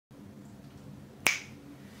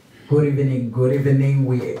Good evening, good evening.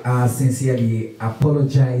 We sincerely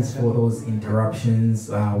apologize for those interruptions.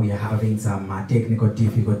 We are having some technical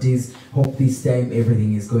difficulties. Hope this time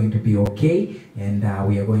everything is going to be okay and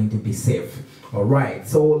we are going to be safe. All right,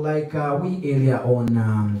 so like we earlier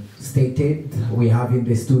on stated, we have in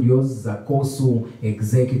the studios ZACOSU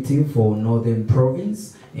executive for Northern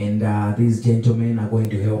Province, and these gentlemen are going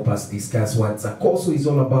to help us discuss what ZACOSU is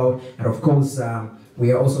all about, and of course we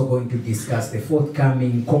are also going to discuss the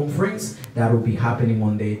forthcoming conference that will be happening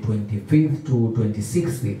on the 25th to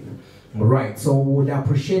 26th. All right, so would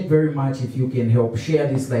appreciate very much if you can help share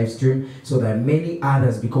this live stream so that many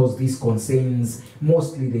others, because this concerns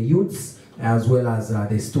mostly the youths as well as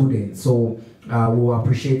the students. So we'll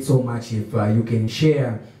appreciate so much if you can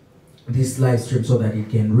share this live stream so that it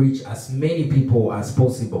can reach as many people as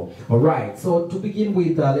possible. All right, so to begin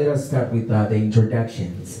with, let us start with the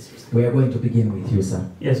introductions. We are going to begin with you, sir.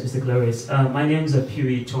 Yes, Mr. Glorious. My name is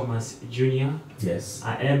Pui Thomas Jr. Yes.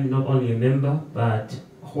 I am not only a member, but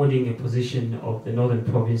holding a position of the Northern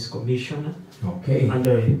Province Commissioner. Okay.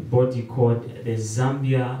 Under a body called the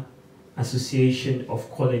Zambia Association of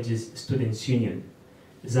Colleges Students Union.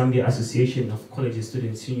 Zambia Association of Colleges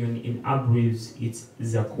Students Union, in abbreviations it's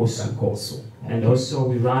ZACOSU. ZACOSU. Okay. And also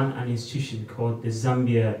we run an institution called the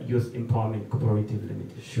Zambia Youth Empowerment Cooperative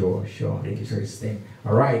Limited. Sure. Thank you. Interesting.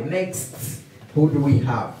 All right, next, who do we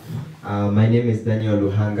have? My name is Daniel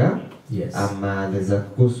Luhanga. Yes. I'm the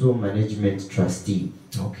ZACOSU Management Trustee.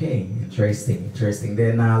 Okay, interesting.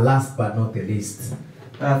 Then last but not the least.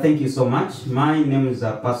 Thank you so much. My name is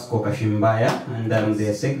Pasco Kashimbaya, and I'm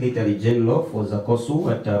the Secretary General for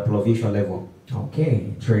ZACOSU at provincial level. Okay,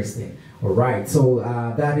 interesting. All right, so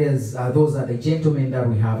that is those are the gentlemen that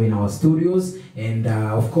we have in our studios, and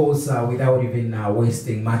of course, without even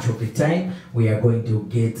wasting much of the time, we are going to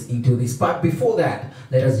get into this. But before that,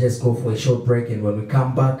 let us just go for a short break, and when we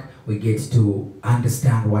come back, we get to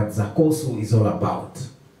understand what ZACOSU is all about.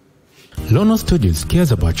 Lono Studios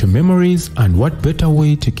cares about your memories, and what better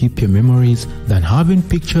way to keep your memories than having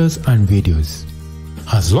pictures and videos.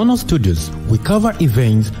 As Lono Studios, we cover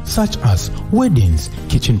events such as weddings,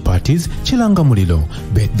 kitchen parties, chilanga mulilo,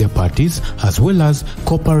 birthday parties, as well as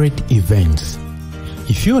corporate events.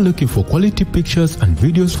 If you are looking for quality pictures and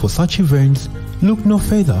videos for such events, look no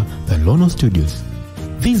further than Lono Studios.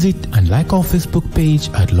 Visit and like our Facebook page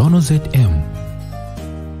at Lono ZM.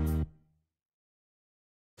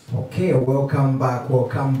 Okay, welcome back.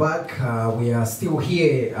 We are still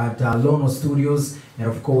here at Lono Studios, and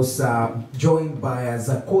of course joined by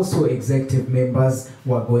ZACOSU executive members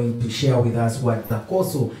who are going to share with us what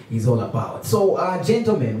ZACOSU is all about. So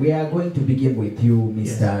gentlemen, we are going to begin with you,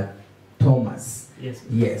 Mr. Yes. Thomas.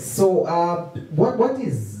 Yes. So what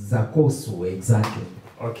is ZACOSU exactly?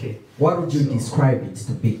 Okay. What would you describe it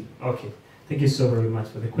to be? Okay, thank you so very much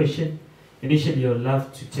for the question. Initially, I would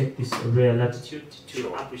love to take this rare latitude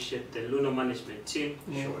to appreciate the Lono management team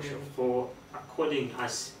for according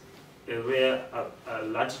us a rare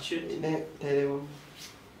latitude,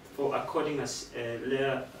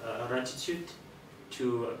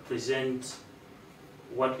 to present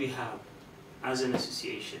what we have as an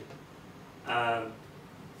association.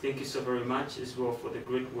 Thank you so very much as well for the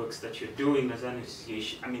great works that you're doing as an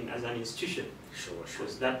association, as an institution.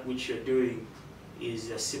 Because that which you're doing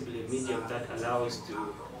is simply a medium that allows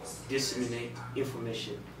to disseminate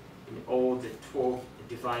information in all the 12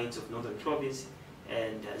 divides of Northern Province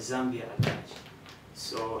and Zambia at large.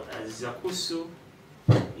 So ZACOSU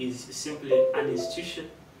is simply an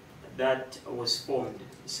institution that was formed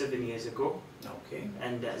 7 years ago. Okay.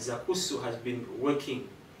 And ZACOSU has been working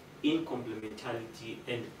in complementarity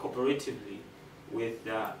and cooperatively with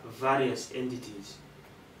various entities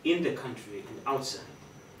in the country and outside,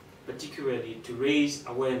 particularly to raise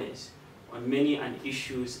awareness on many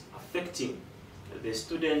issues affecting the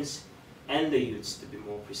students and the youths, to be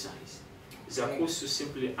more precise. ZACOSU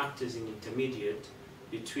simply acts as an intermediate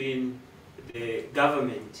between the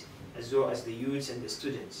government as well as the youths and the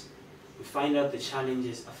students. We find out the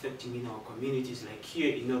challenges affecting in our communities, like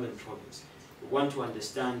here in Northern Province. We want to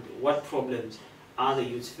understand what problems are the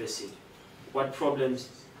youths facing, what problems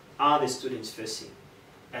are the students facing.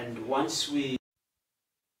 And once we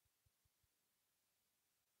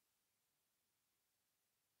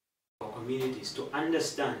communities to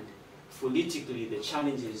understand politically the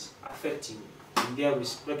challenges affecting in their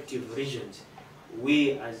respective regions,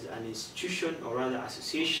 we as an institution, or rather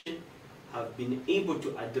association, have been able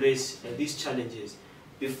to address these challenges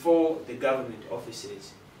before the government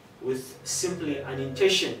offices with simply an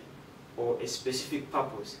intention or a specific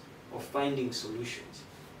purpose of finding solutions.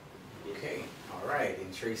 Okay, all right,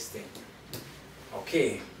 interesting.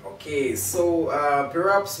 Okay. So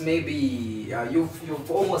perhaps maybe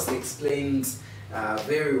you've almost explained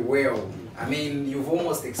very well. I mean, you've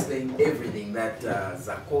almost explained everything that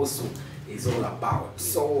ZACOSU is all about.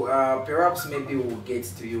 So perhaps maybe we'll get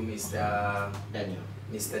to you, Mr. Daniel.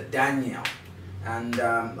 Mr. Daniel. And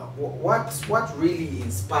what really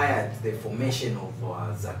inspired the formation of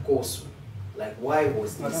ZACOSU? Like, why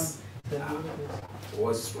was this?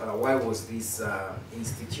 Why was this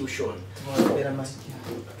institution?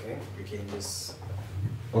 Okay, you can just.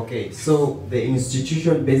 Okay, so the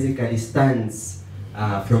institution basically stands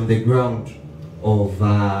from the ground of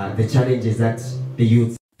the challenges that the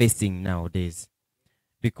youth facing nowadays.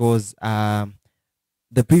 Because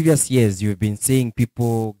the previous years you've been seeing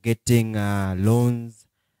people getting loans,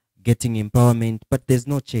 getting empowerment, but there's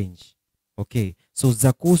no change. Okay, so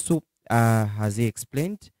ZACOSU, as he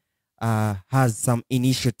explained, has some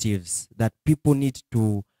initiatives that people need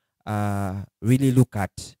to really look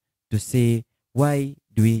at to say, why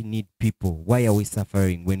do we need people? Why are we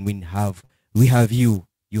suffering when we have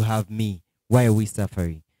you have me? Why are we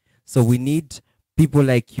suffering? So we need people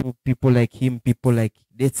like you, people like him, people like,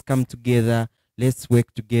 let's come together, let's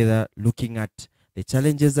work together, looking at the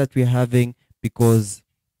challenges that we're having, because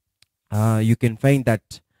you can find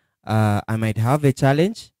that I might have a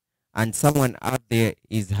challenge and someone out there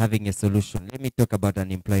is having a solution. Let me talk about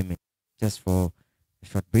unemployment just for a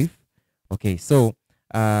short brief. Okay, so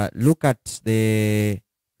look at the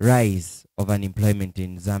rise of unemployment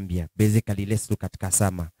in Zambia. Basically, let's look at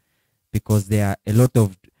Kasama, because there are a lot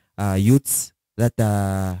of youths that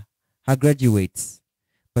are graduates,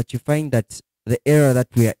 but you find that the era that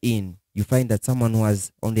we are in, you find that someone who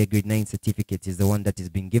has only a grade 9 certificate is the one that is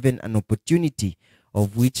being given an opportunity,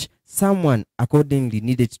 of which someone accordingly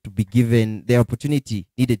needed to be given, the opportunity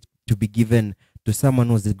needed to be given to someone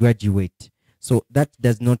who is a graduate. So that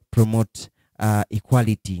does not promote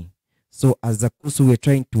equality. So as ZACOSU, we're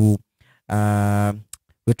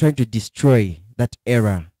trying to destroy that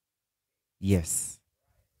era. Yes.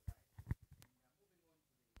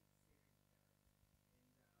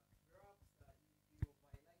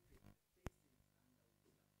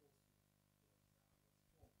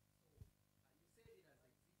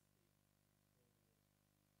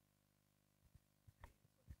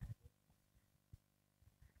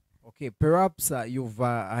 Okay, perhaps you've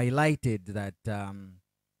highlighted that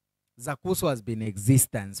ZACOSU has been in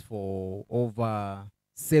existence for over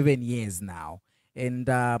 7 years now, and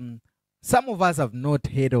some of us have not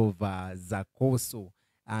heard of ZACOSU,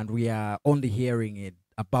 and we are only hearing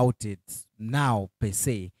about it now per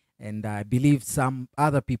se, and I believe some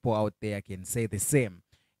other people out there can say the same.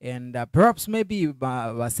 And perhaps maybe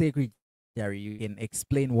Secretary, you can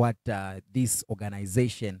explain what this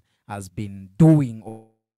organization has been doing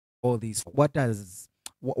all this. What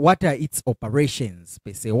are its operations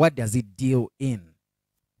per se? What does it deal in?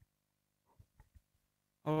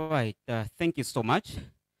 All right, thank you so much.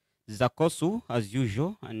 ZACOSU, as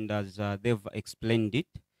usual, and as they've explained it,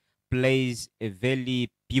 plays a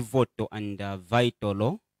very pivotal and vital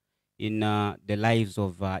role in the lives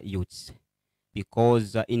of youths.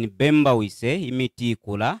 Because in Bemba we say, imiti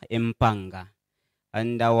kula empanga.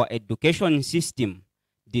 And our education system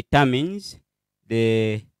determines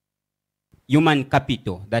the human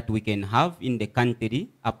capital that we can have in the country,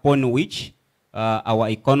 upon which our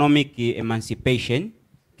economic emancipation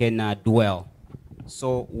can dwell.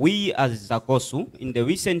 So we as ZACOSU, in the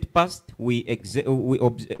recent past, we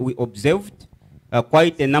observed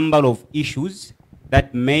quite a number of issues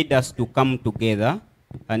that made us to come together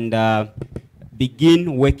and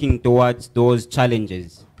begin working towards those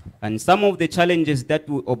challenges. And some of the challenges that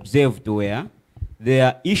we observed were, there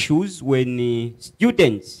are issues when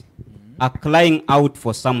students are crying out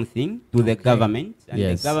for something to the government, and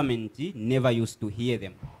the government never used to hear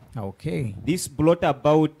them. Okay. This brought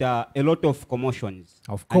about a lot of commotions.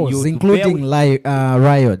 Of course, including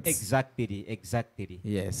riots. Exactly.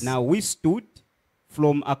 Yes. Now we stood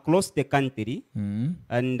from across the country,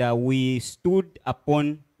 and we stood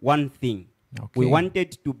upon one thing. Okay. We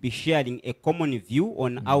wanted to be sharing a common view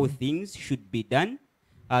on how things should be done,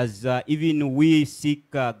 as even we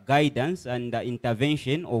seek guidance and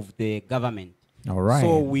intervention of the government. All right.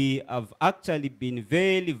 So we have actually been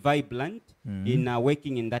very vibrant in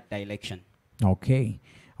working in that direction. Okay.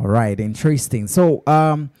 All right. Interesting. So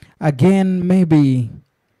again, maybe,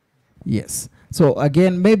 yes. So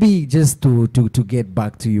again, maybe just to get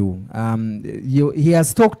back to you, he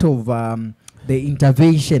has talked of the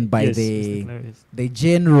intervention by the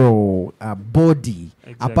general body.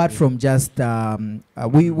 Exactly. Apart from just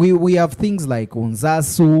we have things like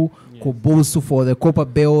UNZASU, Kobosu for the Copper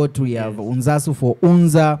Belt, we have Unzasu for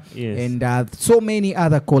Unza, and so many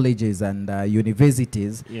other colleges and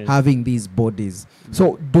universities having these bodies.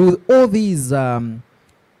 So do all these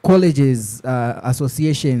colleges,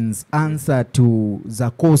 associations answer to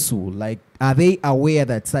ZACOSU? Like, are they aware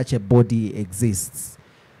that such a body exists?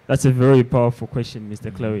 That's a very powerful question,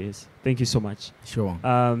 Mr. Clarius. Thank you so much. Sure.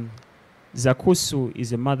 ZACOSU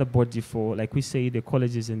is a mother body for, like we say, the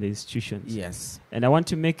colleges and the institutions. Yes. And I want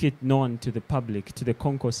to make it known to the public, to the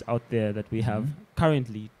concourse out there, that we have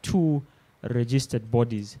currently 2 registered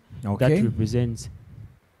bodies that represent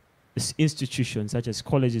institutions such as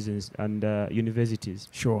colleges and universities.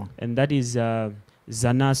 Sure. And that is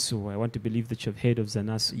ZANASU. I want to believe that you've heard of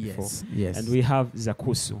ZANASU before. Yes. And we have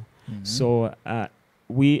ZACOSU. So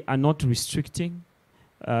we are not restricting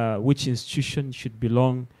which institution should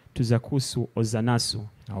belong to ZACOSU or ZANASU.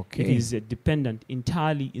 It is dependent,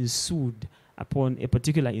 entirely ensued upon a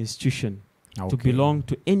particular institution to belong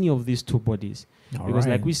to any of these 2 bodies. Because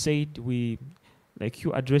like we said, like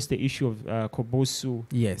you addressed the issue of Kobosu,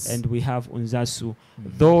 and we have Unzasu.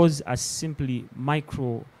 Those are simply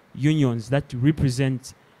micro unions that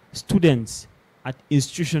represent students at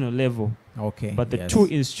institutional level. But the 2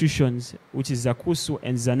 institutions, which is ZACOSU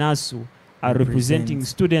and ZANASU, are representing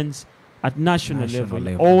students at national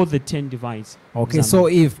level, all the 10 divides. So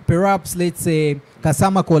if perhaps, let's say,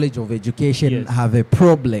 Kasama College of Education have a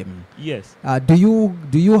problem, do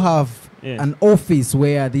you have an office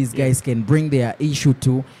where these guys can bring their issue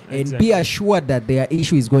to and be assured that their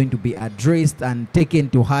issue is going to be addressed and taken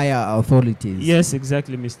to higher authorities? Yes,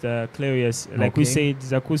 exactly, Mr. Clarius. Like we said,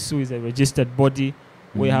 ZACOSU is a registered body.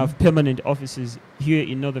 We have permanent offices here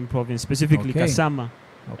in Northern Province, specifically Kasama.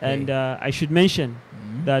 And I should mention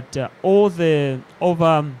that all the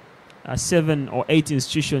over 7 or 8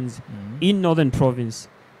 institutions in Northern Province,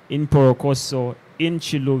 in Porokoso, in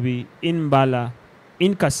Chilubi, in Mbala,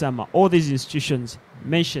 in Kasama, all these institutions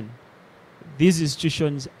mentioned, these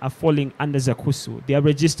institutions are falling under ZACOSU. They are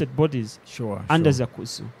registered bodies under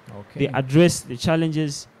ZACOSU. They address the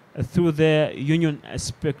challenges through their union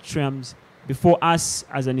spectrums before us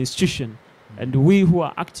as an institution. And we who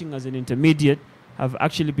are acting as an intermediate have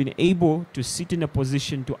actually been able to sit in a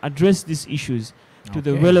position to address these issues to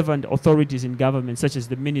the relevant authorities in government, such as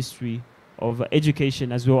the Ministry of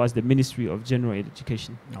Education as well as the Ministry of General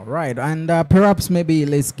Education. All right. And perhaps maybe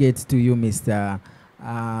let's get to you, Mr.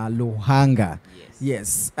 Luhanga.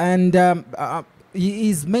 Yes. And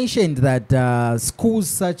he's mentioned that schools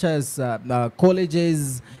such as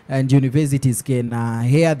colleges and universities can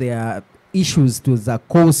hear their issues to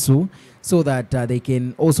ZACOSU so that they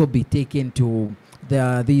can also be taken to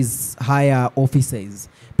these higher offices.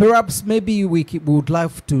 Perhaps maybe we would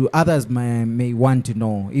love to, others may want to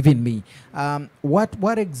know, even me,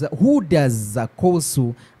 who does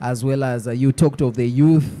ZACOSU, as well as you talked of the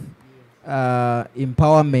youth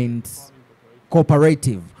empowerment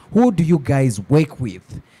cooperative, who do you guys work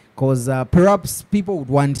with? Because perhaps people would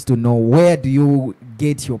want to know, where do you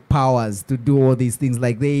get your powers to do all these things?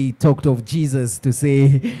 Like they talked of Jesus, to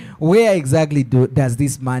say, where exactly does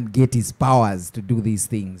this man get his powers to do these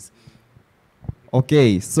things?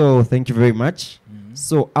 Okay, so thank you very much.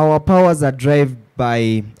 So our powers are driven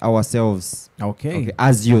by ourselves.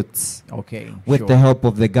 As youths. With the help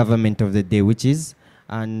of the government of the day, which is,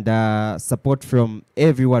 and support from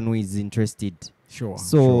everyone who is interested.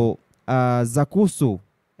 So ZACOSU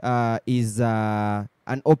is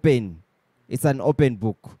an open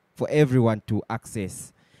book for everyone to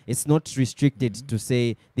access. It's not restricted to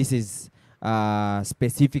say this is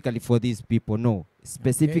specifically for these people. No,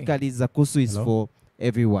 specifically ZACOSU is for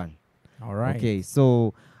everyone. All right. Okay,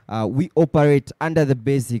 so we operate under the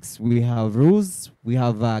basics. We have rules, we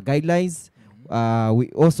have guidelines. We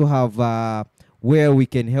also have where we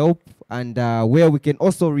can help and where we can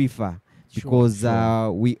also refer. Because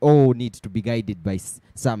we all need to be guided by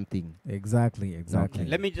something. Exactly.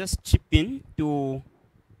 Let me just chip in to...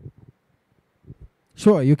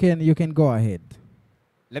 Sure, you can go ahead.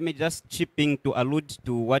 Let me just chip in to allude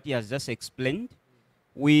to what he has just explained.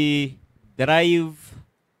 We derive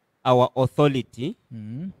our authority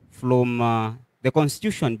from the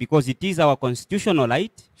Constitution, because it is our constitutional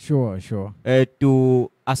right to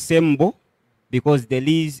assemble, because there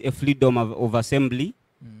is a freedom of assembly.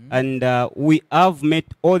 And we have met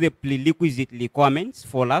all the prerequisite requirements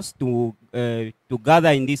for us to gather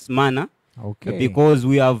in this manner. Because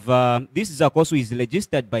we have, this ZACOSU is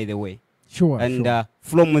registered, by the way. And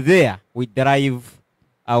from there, we derive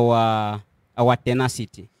our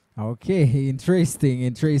tenacity. Okay,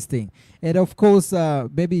 interesting. And of course,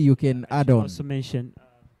 maybe you can add on. Also mention,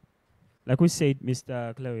 like we said,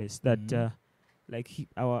 Mr. Clarius, that like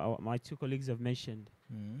my two colleagues have mentioned,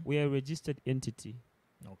 we are a registered entity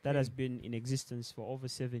that has been in existence for over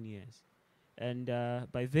 7 years. And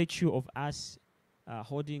by virtue of us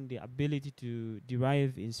holding the ability to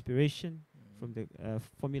derive inspiration from the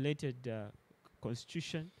formulated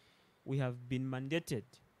constitution, we have been mandated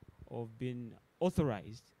or been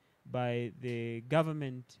authorized by the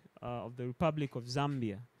government of the Republic of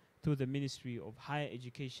Zambia through the Ministry of Higher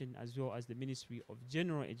Education as well as the Ministry of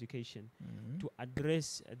General Education to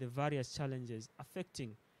address the various challenges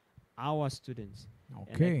affecting our students.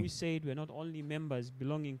 And like we said, we're not only members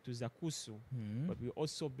belonging to ZACOSU, but we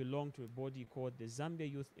also belong to a body called the Zambia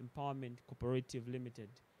Youth Empowerment Cooperative Limited,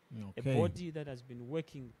 a body that has been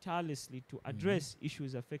working tirelessly to address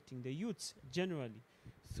issues affecting the youths generally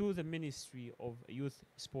through the Ministry of Youth,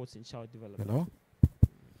 Sports and Child Development. Hello?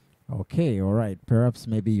 Okay, all right. Perhaps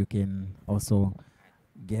maybe you can also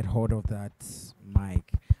get hold of that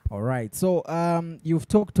mic. All right. So you've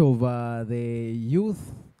talked of the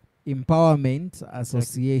Youth Empowerment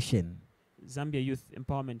Association. Zambia Youth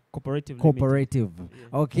Empowerment Cooperative. Cooperative.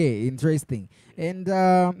 Yeah. Okay, interesting. And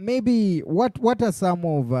maybe what are some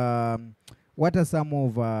of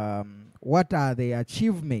what are the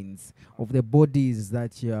achievements of the bodies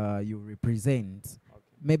that you represent?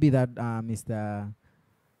 Maybe that Mr.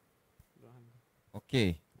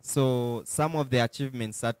 Okay, so some of the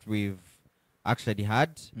achievements that we've actually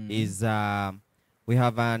had is we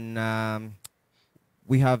have an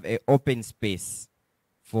open space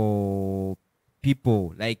for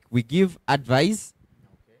people. Like we give advice,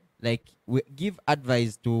 like we give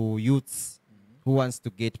advice to youths who wants to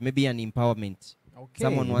get maybe an empowerment. Okay,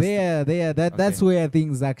 someone wants that's where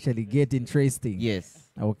things actually get interesting. Yes.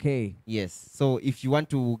 Okay. Yes. So if you want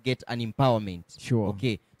to get an empowerment, sure.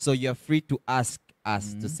 Okay. So you're free to ask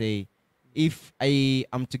us to say, if I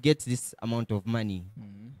am to get this amount of money,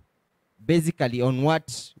 basically on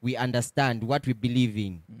what we understand, what we believe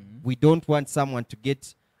in. We don't want someone to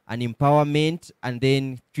get an empowerment and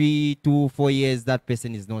then 3 to 4 years that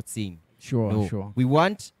person is not seen. Sure, no. Sure. We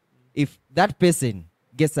want, if that person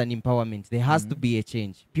gets an empowerment, there has to be a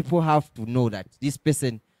change. People have to know that this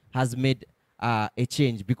person has made a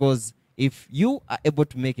change, because if you are able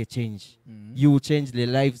to make a change, you will change the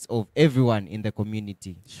lives of everyone in the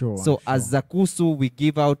community. Sure. So as ZACOSU, we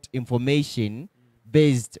give out information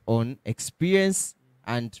based on experience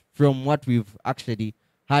and from what we've actually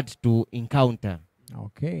had to encounter.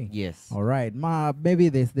 Okay. Yes. All right. Maybe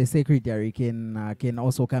the secretary can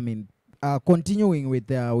also come in, continuing with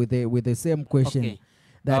the same question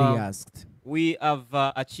that he asked. We have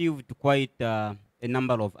achieved quite a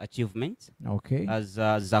number of achievements. Okay. As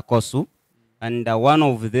ZACOSU, and one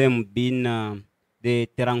of them being the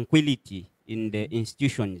tranquility in the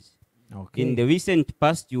institutions. Okay. In the recent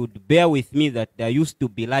past, you would bear with me that there used to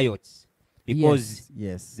be riots because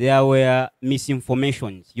there were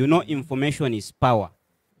misinformations. You know, information is power,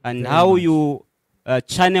 and how you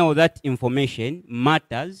channel that information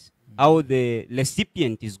matters. How the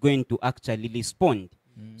recipient is going to actually respond.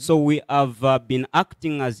 So we have been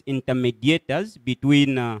acting as intermediators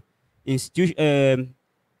between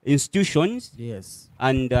institutions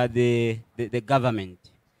and the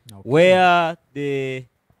government. Where the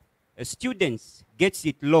students gets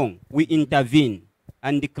it wrong, we intervene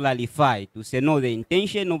and clarify to say, no, the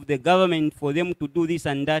intention of the government for them to do this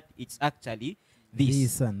and that, it's actually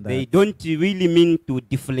this and that. They don't really mean to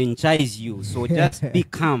differentiate you, so just be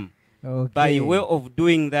calm. By way of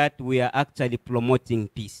doing that, we are actually promoting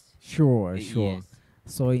peace. Sure. Yes.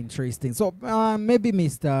 So interesting. So maybe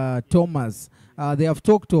Mr. Thomas, they have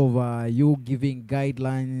talked of you giving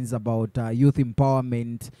guidelines about youth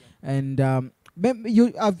empowerment, and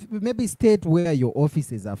you have maybe state where your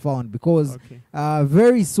offices are found, because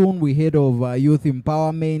very soon we heard of youth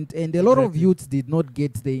empowerment, and a lot of youths did not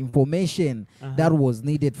get the information that was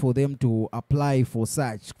needed for them to apply for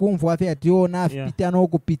such.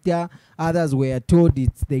 Others were told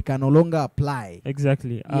they can no longer apply.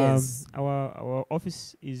 Exactly. Yes. Our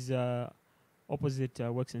office is opposite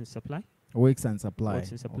Works and Supply. Works and Supply.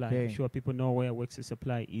 Works and Supply. I'm sure people know where Works and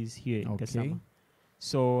Supply is here in Kasama.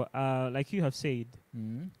 So, like you have said,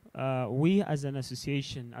 we as an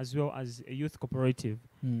association, as well as a youth cooperative,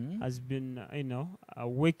 has been,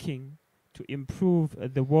 working to improve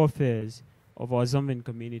the welfares of our Zambian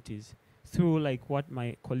communities through, like what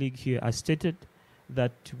my colleague here has stated,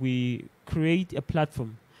 that we create a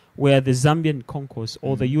platform where the Zambian concourse,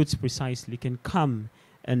 or the youths precisely, can come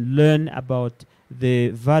and learn about the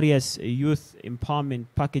various youth empowerment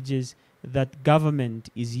packages that government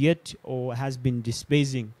is yet or has been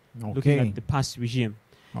disbasing, looking at the past regime.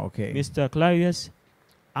 Mr. Clarius,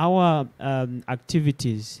 our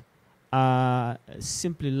activities are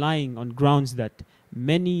simply lying on grounds that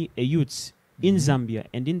many youths in Zambia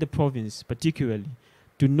and in the province particularly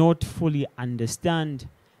do not fully understand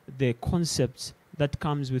the concepts that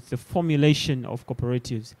comes with the formulation of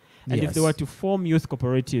cooperatives. And if they were to form youth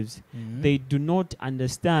cooperatives, they do not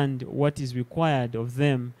understand what is required of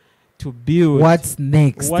them to build. What's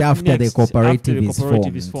next after the cooperative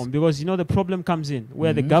is formed. Because you know the problem comes in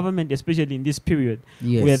where the government, especially in this period,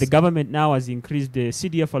 Yes. where the government now has increased the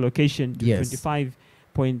CDF allocation to Yes.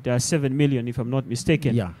 25.7 million, if I'm not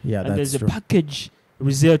mistaken. Yeah, And that's there's true. a package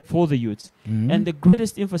reserved for the youth. And the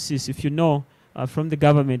greatest emphasis, if you know, from the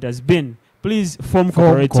government has been, please form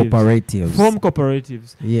cooperatives. Form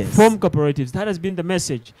cooperatives. Yes. Form cooperatives. That has been the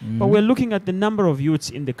message. But we're looking at the number of youths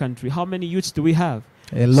in the country. How many youths do we have?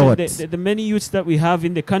 A lot. So the many youths that we have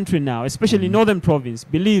in the country now, especially Northern Province,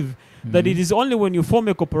 believe that it is only when you form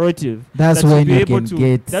a cooperative That's that when you'll you be able can to,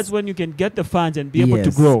 get. that's when you can get the funds and be able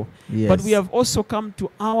to grow. Yes. But we have also come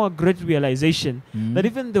to our great realization that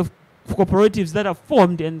even the cooperatives that are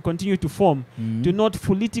formed and continue to form do not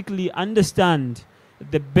politically understand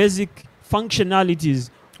the basic functionalities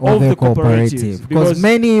of the cooperatives. Because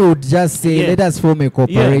many would just say, let us form a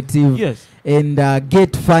cooperative and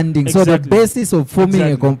get funding. So the basis of forming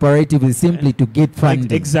a cooperative is simply to get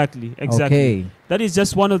funding. Exactly. Okay. That is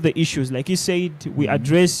just one of the issues. Like you said, we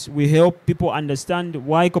address, we help people understand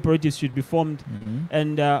why cooperatives should be formed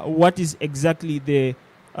and what is exactly the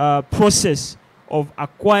process of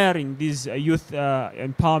acquiring these youth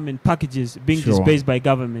empowerment packages being disbursed by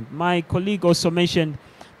government. My colleague also mentioned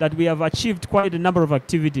that we have achieved quite a number of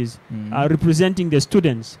activities representing the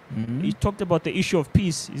students. He talked about the issue of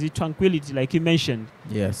peace, is it tranquility, like he mentioned.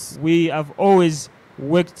 Yes. We have always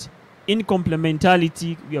worked in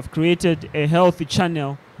complementarity. We have created a healthy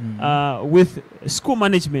channel with school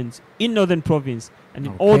management in Northern Province and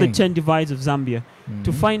in all the 10 divides of Zambia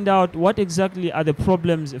to find out what exactly are the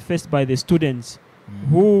problems faced by the students,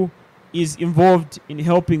 who is involved in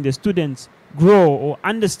helping the students grow or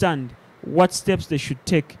understand what steps they should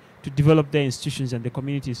take to develop their institutions and the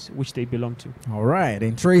communities which they belong to. All right,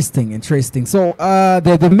 interesting. So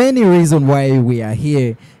the main reason why we are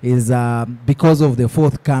here is because of the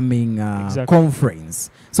forthcoming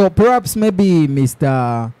conference. So perhaps maybe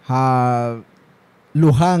Mr.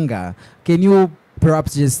 Luhanga, can you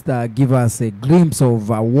perhaps just give us a glimpse of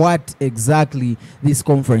what exactly this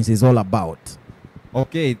conference is all about?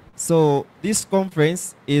 Okay, so this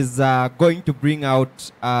conference is going to bring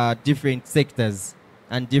out different sectors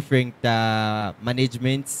and different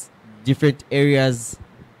managements, different areas.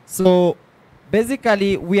 So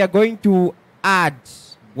basically, we are going to add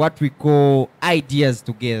what we call ideas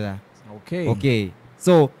together. Okay.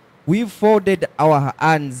 So we've folded our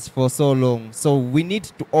hands for so long, so we need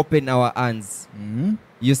to open our hands.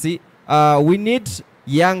 You see, we need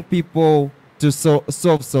young people to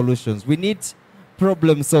solve solutions. We need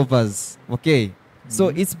problem solvers. Okay. So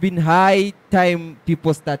it's been high time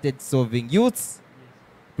people started solving. Youths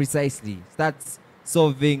precisely start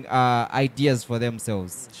solving ideas for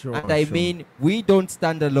themselves. And I mean, we don't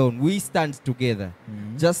stand alone, we stand together.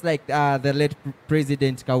 Just like the late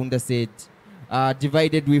President Kaunda said,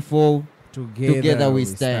 divided we fall, together we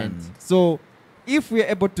stand. So if we are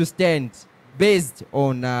able to stand based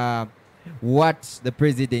on what the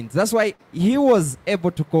president, that's why he was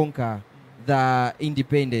able to conquer the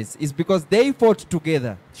independence, is because they fought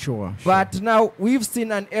together. But now we've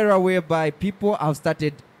seen an era whereby people have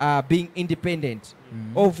started being independent,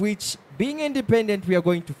 of which being independent we are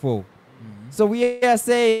going to fall. So we are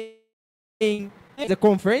saying the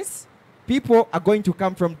conference, people are going to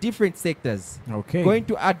come from different sectors, going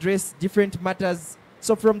to address different matters.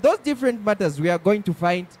 So from those different matters, we are going to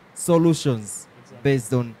find solutions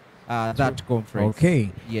based on that conference.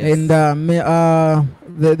 Yes. And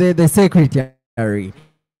the secretary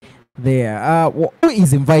there, who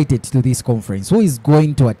is invited to this conference? Who is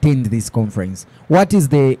going to attend this conference? What is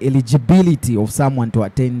the eligibility of someone to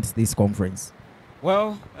attend this conference?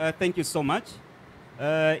 Well, thank you so much.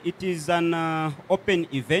 It is an open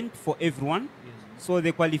event for everyone. So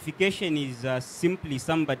the qualification is simply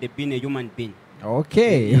somebody being a human being.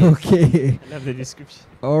 Okay. I love the description.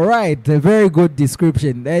 All right, a very good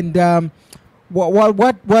description. And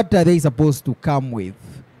what are they supposed to come with?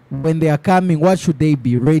 When they are coming, what should they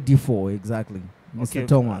be ready for exactly, Mr.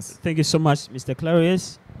 Thomas? Thank you so much, Mr.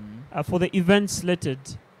 Clarius. For the event slated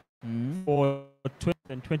for 20th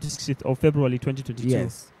and 26th of February 2022,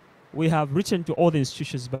 we have written to all the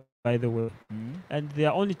institutions, by the way. And there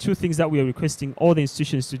are only two things that we are requesting all the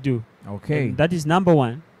institutions to do. And that is number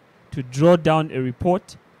one, to draw down a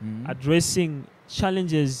report addressing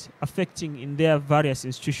challenges affecting in their various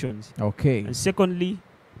institutions. And secondly,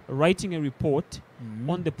 writing a report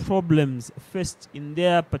on the problems faced in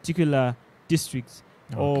their particular districts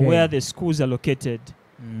or where the schools are located,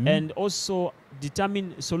 and also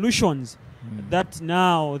determine solutions that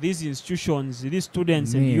now these institutions, these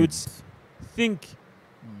students and youths think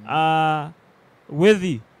are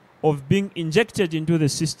worthy of being injected into the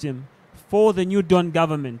system for the new Dawn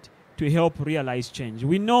government to help realize change.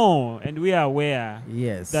 We know and we are aware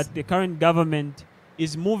that the current government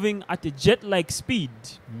is moving at a jet-like speed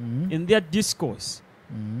in their discourse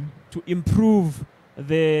to improve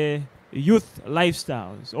the youth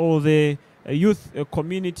lifestyles or the youth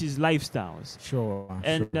communities' lifestyles.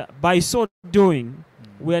 And by so doing,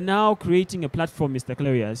 we are now creating a platform, Mr.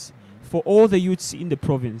 Clarius, for all the youths in the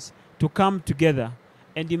province to come together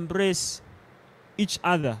and embrace each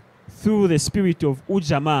other through the spirit of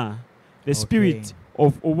Ujamaa, the spirit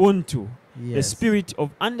of Ubuntu, the spirit of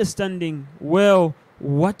understanding, well,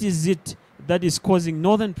 what is it that is causing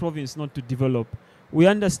Northern Province not to develop. We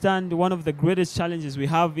understand one of the greatest challenges we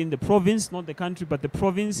have in the province, not the country, but the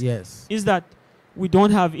province, is that we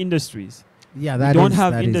don't have industries. We don't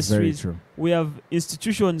have industries. We have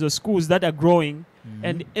institutions or schools that are growing,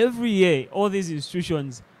 and every year all these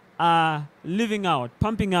institutions are living out,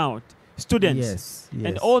 pumping out students.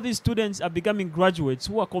 And all these students are becoming graduates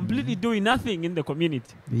who are completely doing nothing in the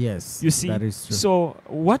community. You see? That is true. So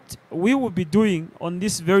what we will be doing on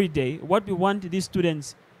this very day, what we want these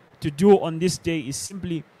students to do on this day is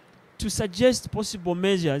simply to suggest possible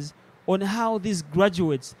measures on how these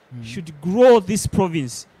graduates should grow this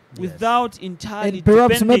province without entirely and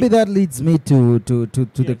perhaps depending. maybe that leads me to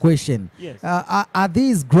the question. Are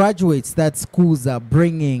these graduates that schools are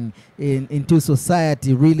bringing into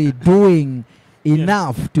society really doing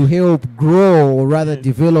enough to help grow or rather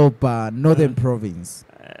develop Northern Province?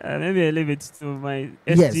 Maybe I leave it to my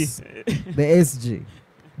SG. The SG.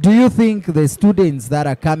 Do you think the students that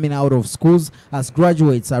are coming out of schools as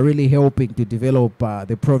graduates are really helping to develop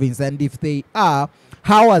the province? And if they are,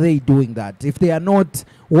 how are they doing that? If they are not,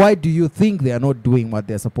 why do you think they are not doing what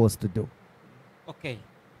they're supposed to do? Okay.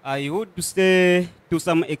 I would say to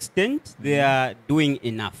some extent they are doing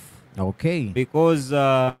enough. Because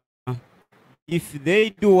if they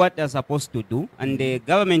do what they're supposed to do and the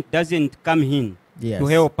government doesn't come in to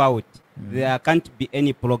help out, there can't be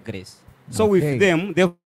any progress. So with them,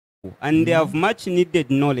 they have much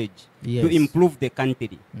needed knowledge to improve the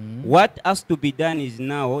country. What has to be done is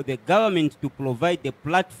now the government to provide the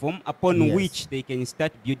platform upon which they can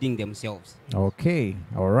start building themselves. All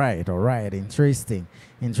right. Interesting.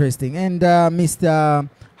 And Mr.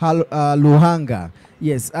 Luhanga,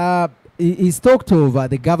 he's talked of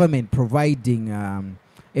the government providing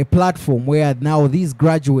a platform where now these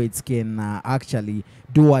graduates can actually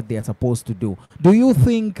do what they're supposed to do. Do you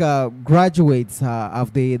think graduates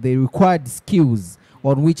have the required skills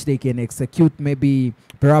on which they can execute, maybe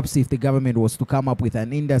perhaps if the government was to come up with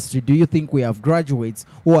an industry, do you think we have graduates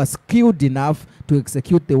who are skilled enough to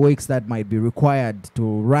execute the works that might be required to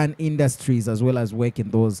run industries as well as work in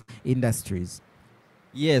those industries?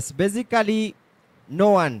 Yes, basically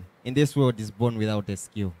no one in this world is born without a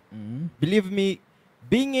skill. Believe me,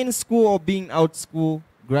 being in school or being out school,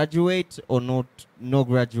 graduate or not, no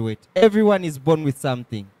graduate, everyone is born with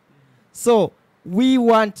something. So we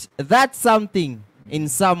want that something in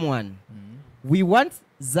someone. We want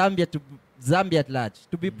Zambia at large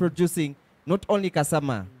to be producing not only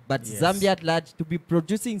Kasama, but Zambia at large to be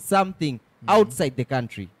producing something outside the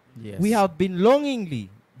country. We have been longingly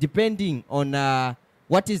depending on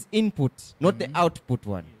what is input, not the output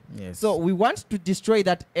one. So we want to destroy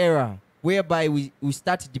that era whereby we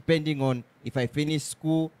start depending on, if I finish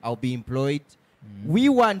school, I'll be employed. We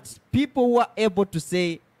want people who are able to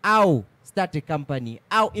say, I'll start a company,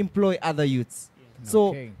 I'll employ other youths.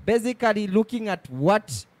 So basically looking at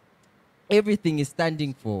what everything is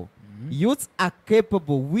standing for, youths are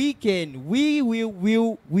capable. We can, we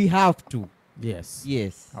will, we have to. Yes.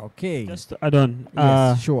 Just to add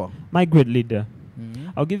on, sure. My great leader,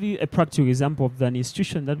 I'll give you a practical example of an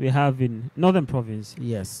institution that we have in Northern Province.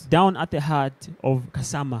 Down at the heart of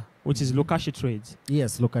Kasama, which is Lokasha Trades.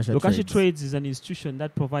 Lokasha Trades is an institution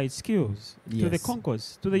that provides skills to the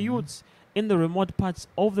Konkos, to the youths in the remote parts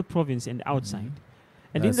of the province and outside.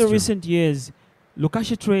 And in the recent years,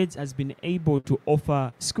 Lokasha Trades has been able to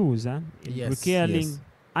offer schools in Bukealing.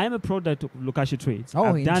 I am a product of Lokasha Trades.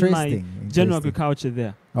 I've done my general agriculture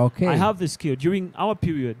there. I have the skill. During our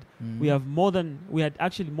period, we had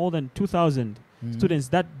actually more than 2,000 students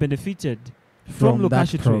that benefited from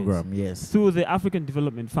Lokasha Trades through the African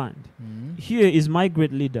Development Fund. Here is my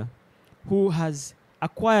great leader who has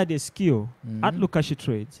acquired a skill at Lokasha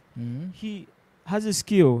Trades. He has a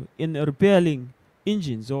skill in repairing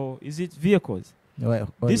engines or is it vehicles?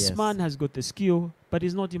 Well, This yes. man has got the skill, but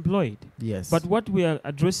is not employed. Yes. But what we are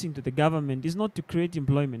addressing to the government is not to create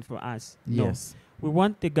employment for us. No. Yes. We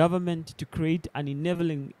want the government to create an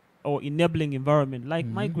enabling environment, like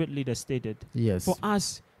my Mhm. great leader stated. Yes. For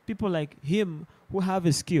us, people like him who have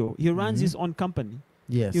a skill, he runs Mhm. his own company.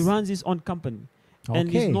 Yes. He runs his own company. And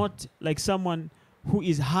he's Okay. not like someone who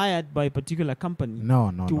is hired by a particular company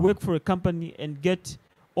No, no, to no. work for a company and get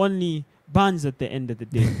only buns at the end of the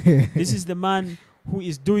day. This is the man who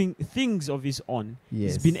is doing things of his own.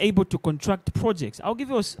 Yes. He's been able to contract projects. I'll give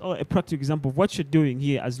you a practical example of what you're doing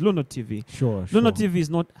here as Lono TV. Sure. Lono TV is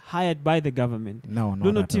not hired by the government. No, no.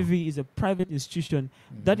 Lono TV is a private institution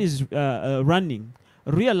that is running,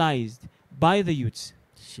 realized by the youths.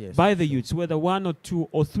 Yes, By the sure. youths, whether 1 or 2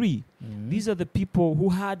 or 3. Mhm. These are the people who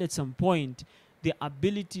had at some point the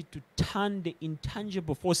ability to turn the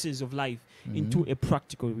intangible forces of life into a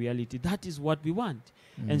practical reality. That is what we want.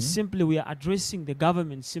 And Mhm. simply we are addressing the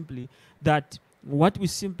government simply that what we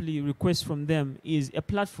simply request from them is a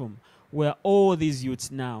platform where all these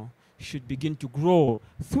youths now should begin to grow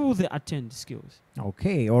through the attained skills.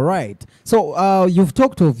 Okay, all right. So you've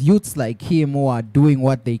talked of youths like him who are doing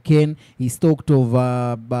what they can. He's talked of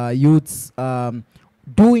youths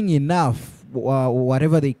doing enough,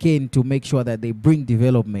 whatever they can, to make sure that they bring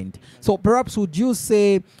development. So perhaps would you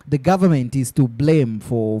say the government is to blame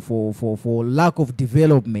for lack of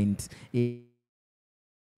development in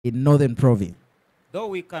Northern Province? Though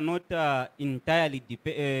we cannot entirely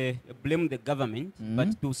blame the government,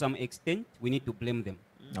 but to some extent we need to blame them.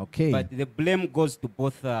 Okay. But the blame goes to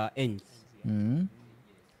both ends.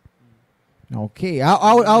 Okay,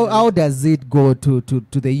 how does it go to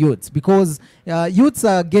the youths? Because youths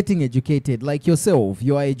are getting educated, like yourself.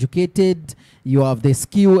 You are educated, you have the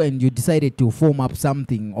skill, and you decided to form up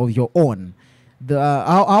something of your own.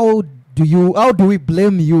 How do we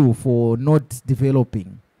blame you for not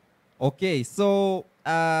developing? Okay, so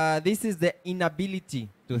this is the inability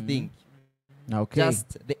to think. Okay.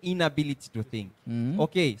 Just the inability to think. Mhm.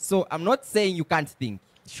 Okay, so I'm not saying you can't think.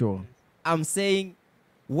 Sure. I'm saying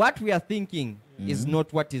what we are thinking is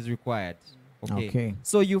not what is required. Okay. Okay.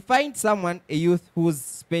 So you find someone, a youth who's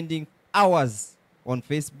spending hours on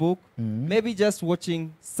Facebook, maybe just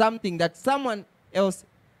watching something that someone else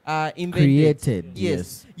invented. Created, Yes.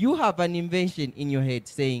 yes. You have an invention in your head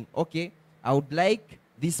saying, okay, I would like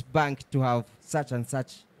this bank to have such and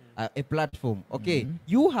such a platform. Okay.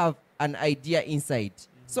 You have an idea inside.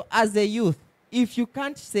 So as a youth, if you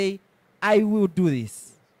can't say, I will do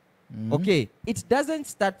this, okay, it doesn't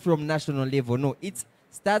start from national level. No, it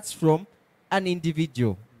starts from an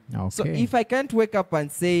individual. So Okay. if I can't wake up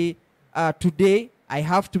and say, today I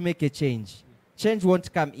have to make a change, change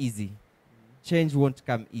won't come easy. Change won't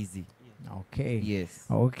come easy. Okay. Yes.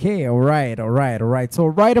 Okay, all right. So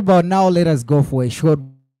right about now, let us go for a short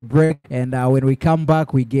break. And when we come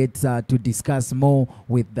back, we get to discuss more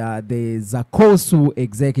with the ZACOSU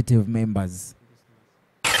executive members.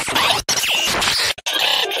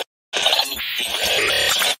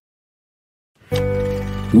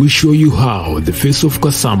 We show you how the face of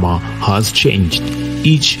Kasama has changed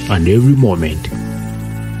each and every moment.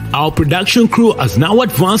 Our production crew has now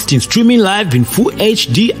advanced in streaming live in full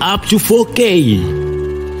HD up to 4K.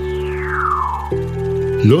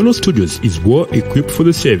 Lono Studios is well equipped for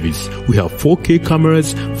the service. We have 4K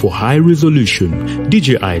cameras for high resolution,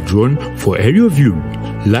 DJI drone for aerial view,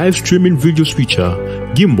 live streaming video switcher,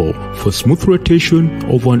 gimbal for smooth rotation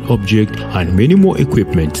of an object, and many more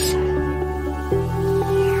equipments.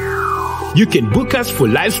 You can book us for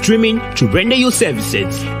live streaming to render your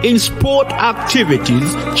services in sport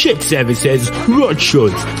activities, church services, road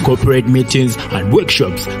shows, corporate meetings and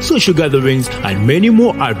workshops, social gatherings, and many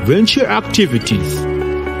more adventure activities.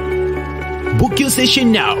 Book your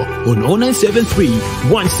session now on 0973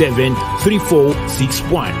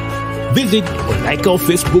 173461. Visit or like our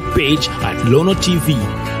Facebook page at Lono TV.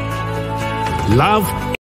 Love.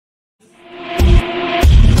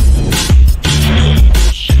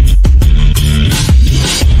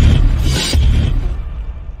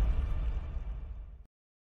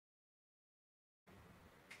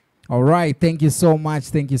 All right, thank you so much.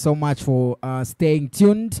 Thank you so much for staying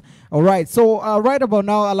tuned. All right, so right about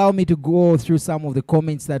now, allow me to go through some of the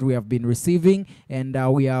comments that we have been receiving. And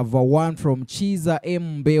we have one from Chiza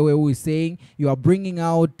M. Mbewe who is saying, you are bringing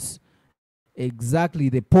out exactly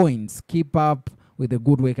the points. Keep up with the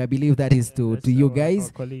good work. I believe that is to you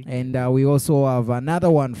guys. And we also have another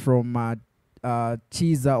one from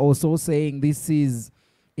Chiza also saying, this is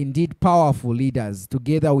indeed powerful leaders.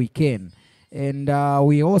 Together we can. And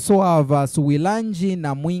we also have Suwilanji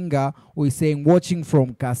Namwinga, who is saying, watching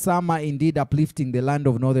from Kasama, indeed uplifting the land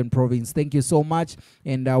of Northern Province. Thank you so much.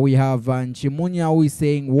 And we have Nchimunya, who is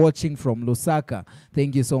saying, watching from Lusaka.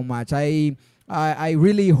 Thank you so much. I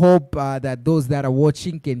really hope that those that are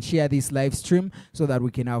watching can share this live stream so that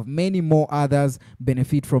we can have many more others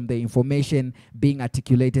benefit from the information being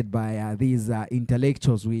articulated by these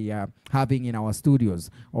intellectuals we are having in our studios.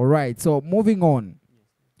 All right, so moving on.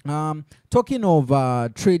 Talking of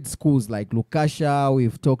trade schools like Lukasha,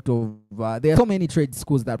 we've talked of, there are so many trade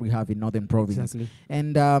schools that we have in Northern Province. Exactly.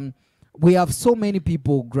 And we have so many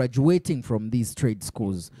people graduating from these trade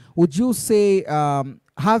schools. Would you say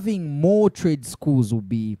having more trade schools would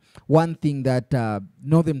be one thing that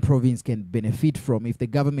Northern Province can benefit from if the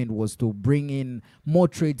government was to bring in more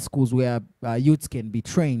trade schools where youths can be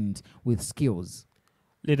trained with skills?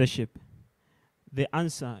 Leadership. The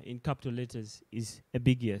answer in capital letters is a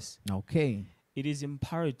big yes. Okay. It is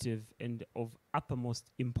imperative and of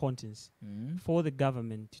uppermost importance for the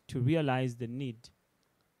government to realize the need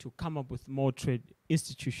to come up with more trade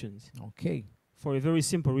institutions. Okay. For a very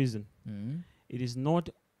simple reason. It is not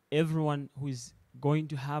everyone who is going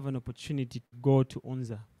to have an opportunity to go to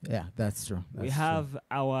UNZA. Yeah, that's true. We have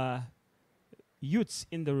our youths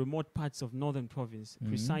in the remote parts of Northern Province,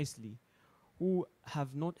 precisely, who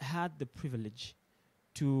have not had the privilege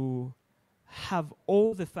to have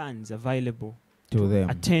all the funds available to them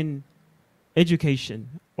attend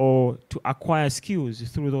education or to acquire skills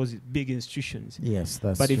through those big institutions. Yes,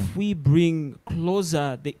 that's but true. if we bring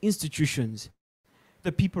closer the institutions,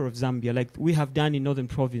 the people of Zambia, like we have done in Northern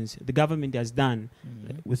Province, the government has done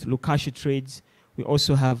with Lukasha trades. We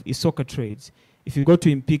also have Isoka trades. If you go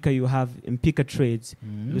to Impika, you have Impika trades.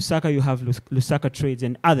 Lusaka, you have Lusaka trades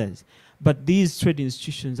and others. But these trade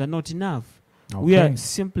institutions are not enough. Okay. We are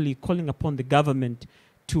simply calling upon the government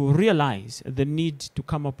to realize the need to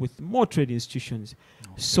come up with more trade institutions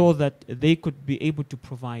so that they could be able to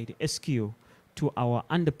provide a skill to our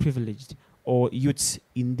underprivileged or youths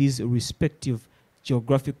in these respective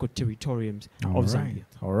geographical territoriums of Zambia.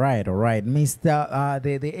 All right. Mr.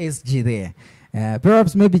 The SG there.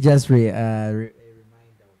 Perhaps maybe just Mr.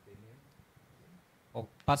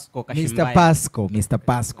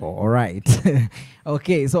 Pasco, all right.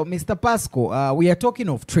 Okay, so Mr. Pasco, we are talking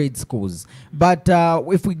of trade schools, but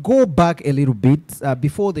if we go back a little bit,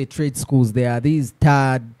 before the trade schools, there are these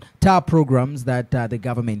TAR programs that the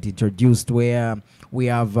government introduced where we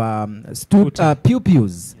have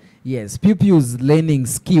pupils. Yes, pupils learning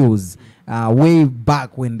skills way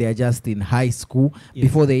back when they're just in high school,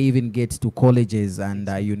 before they even get to colleges and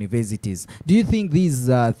universities. Do you think these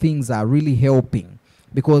things are really helping?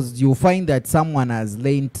 Because you find that someone has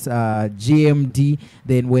learned GMD,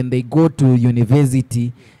 then when they go to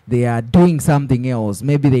university, they are doing something else.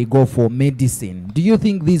 Maybe they go for medicine. Do you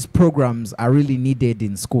think these programs are really needed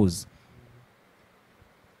in schools?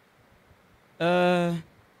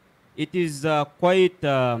 It is quite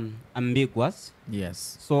ambiguous.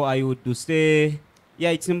 Yes. So I would say, yeah,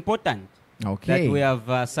 it's important that we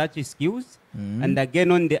have such skills. And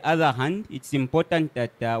again, on the other hand, it's important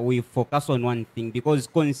that we focus on one thing, because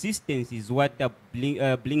consistency is what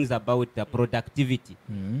brings about productivity.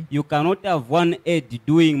 You cannot have one aide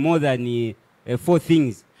doing more than 4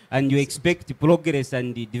 things and you expect progress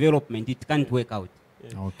and development. It can't work out.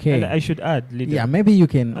 Okay. And I should add, leader, yeah, maybe you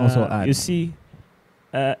can also add. You see,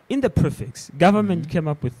 in the prefix, government came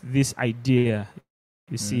up with this idea,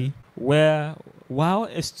 you see, where while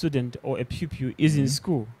a student or a pupil is in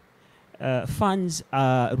school, funds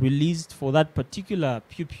are released for that particular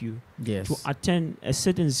pupil to attain a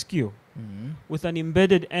certain skill with an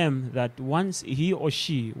embedded aim that once he or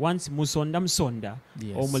she, once Musonda Msonda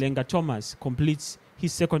or Mulenga Thomas completes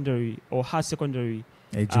his secondary or her secondary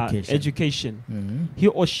education, he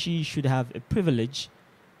or she should have a privilege.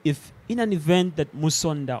 If in an event that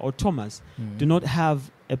Musonda or Thomas do not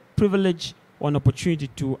have a privilege or an opportunity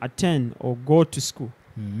to attend or go to school,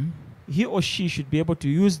 he or she should be able to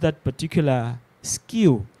use that particular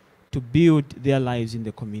skill to build their lives in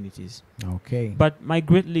the communities. Okay. But my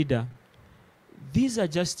great leader, these are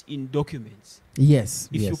just in documents. Yes.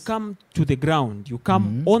 If you come to the ground, you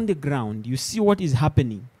come on the ground, you see what is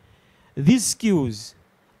happening. These skills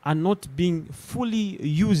are not being fully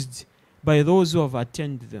used by those who have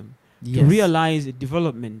attended them to realize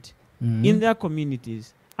development in their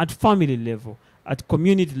communities at family level, at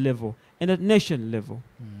community level, and at nation level.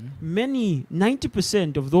 Many,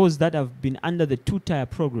 90% of those that have been under the 2-tier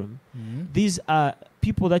program, these are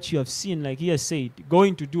people that you have seen, like he has said,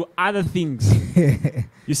 going to do other things.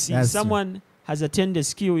 You see, someone has attained a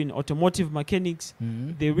skill in automotive mechanics,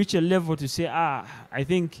 they reach a level to say, I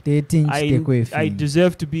think I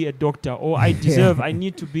deserve to be a doctor, or I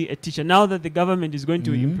need to be a teacher. Now that the government is going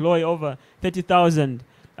to employ over 30,000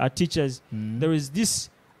 teachers, there is this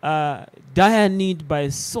dire need by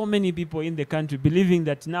so many people in the country, believing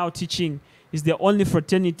that now teaching is the only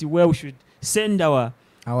fraternity where we should send our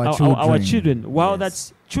children. While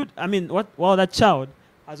that child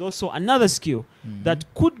has also another skill that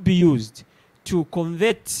could be used to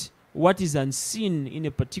convert what is unseen in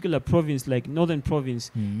a particular province like Northern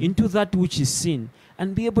Province into that which is seen,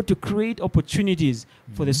 and be able to create opportunities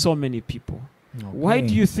for the so many people. Why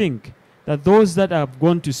do you think that those that have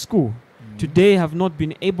gone to school today have not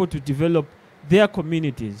been able to develop their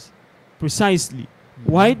communities precisely?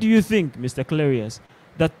 Why do you think, Mr. Clarius,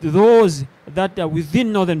 that those that are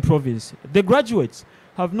within Northern Province, the graduates,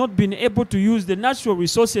 have not been able to use the natural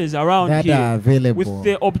resources around that here are available with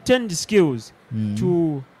the obtained skills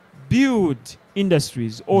to build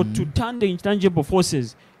industries or to turn the intangible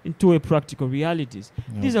forces into a practical realities?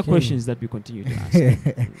 These are questions that we continue to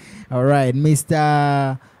ask. All right,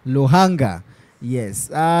 Mr. Luhanga. Yes.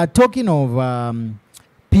 Talking of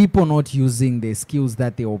people not using the skills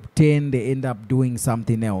that they obtain, they end up doing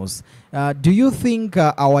something else. Do you think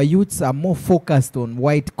our youths are more focused on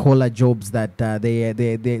white-collar jobs, that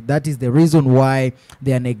that is the reason why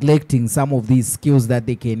they are neglecting some of these skills that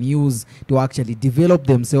they can use to actually develop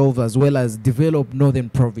themselves as well as develop Northern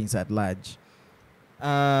Province at large?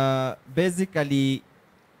 Basically,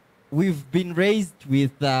 we've been raised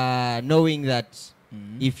with knowing that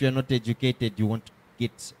if you're not educated, you won't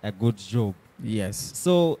get a good job. Yes.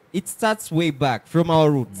 So it starts way back from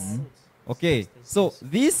our roots. Okay. So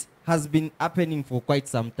this has been happening for quite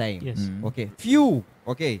some time. Yes. Okay.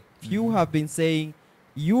 Few have been saying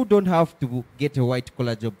you don't have to get a white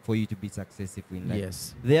collar job for you to be successful in life.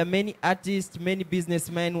 Yes. There are many artists, many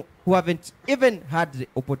businessmen who haven't even had the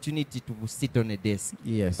opportunity to sit on a desk.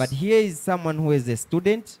 Yes. But here is someone who is a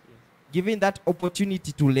student, given that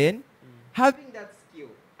opportunity to learn, having that skill,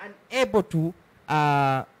 and able to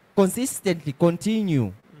consistently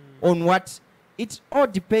continue on what it all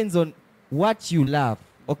depends on what you love.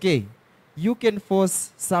 Okay, you can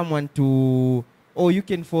force someone to, or you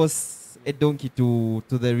can force a donkey to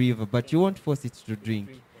the river, but you won't force it to drink.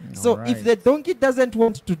 So if the donkey doesn't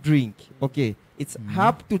want to drink, okay, it's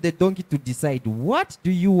up to the donkey to decide, what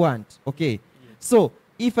do you want? Okay, so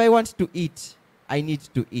if I want to eat, I need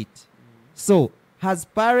to eat. So as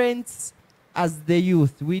parents, as the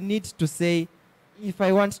youth, we need to say, if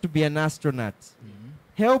I want to be an astronaut,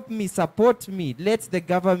 help me, support me. Let the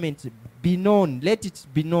government be known. Let it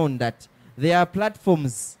be known that there are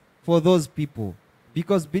platforms for those people.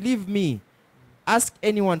 Because believe me, ask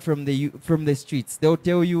anyone from the streets. They'll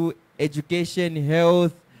tell you education,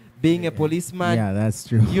 health, being a policeman. Yeah, that's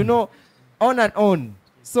true. You know, on and on.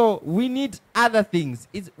 So we need other things.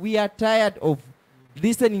 We are tired of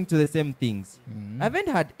listening to the same things. I haven't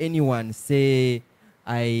had anyone say,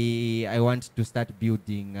 I want to start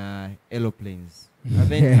building aeroplanes. I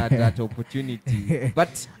haven't had that opportunity.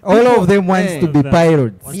 But all of them wants to be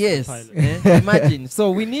pilots. Yes. Imagine.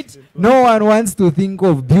 So we need... No one wants to think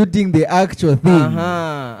of building the actual thing.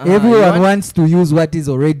 Everyone wants to use what is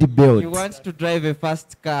already built. You want to drive a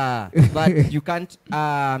fast car, but you can't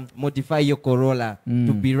modify your Corolla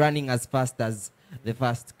to be running as fast as the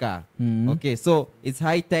fast car. Okay, so it's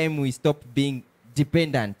high time we stop being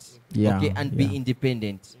dependent, and be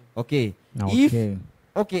independent. Okay.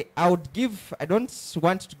 I don't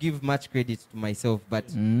want to give much credit to myself, but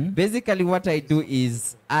basically what I do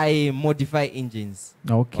is I modify engines.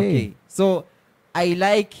 Okay. So I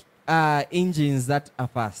like engines that are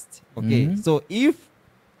fast. Okay. So if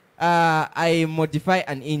I modify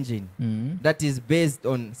an engine that is based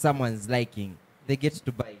on someone's liking, they get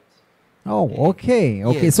to buy it. Oh, okay.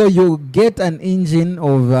 Okay, so you get an engine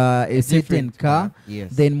of a certain car,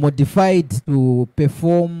 then modify it to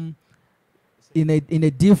perform in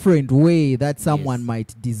a different way that someone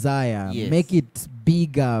might desire. Make it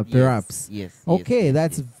bigger, perhaps. Okay,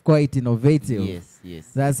 that's quite innovative.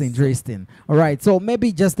 That's interesting. All right, so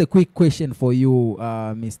maybe just a quick question for you,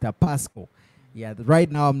 Mr. Pasco. Yeah, right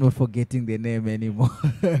now I'm not forgetting the name anymore.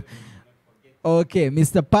 Okay,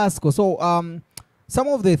 Mr. Pasco. So, some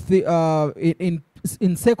of the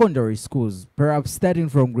in secondary schools, perhaps starting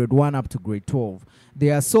from grade 1 up to grade 12,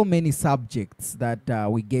 there are so many subjects that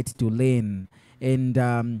we get to learn. And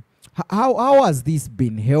how has this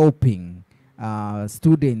been helping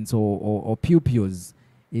students or pupils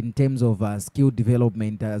in terms of skill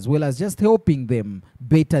development, as well as just helping them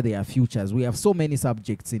better their futures? We have so many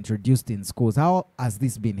subjects introduced in schools. How has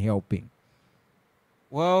this been helping?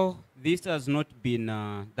 Well, this has not been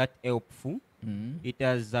that helpful. It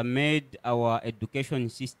has made our education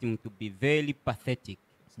system to be very pathetic.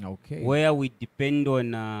 Okay. Where we depend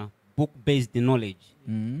on book-based knowledge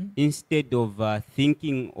instead of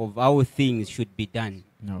thinking of how things should be done.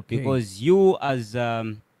 Okay. Because you, as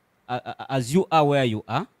you are where you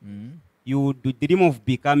are, you do dream of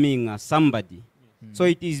becoming somebody. So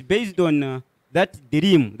it is based on that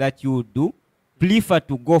dream that you do, prefer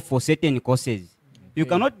to go for certain courses. You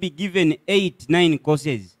cannot be given 8, 9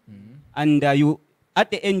 courses, and you at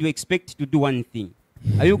the end you expect to do one thing.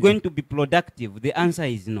 Are you going to be productive? The answer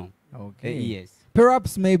is no. Okay. Yes.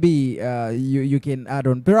 Perhaps maybe you can add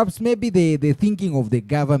on. Perhaps maybe the thinking of the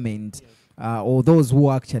government or those who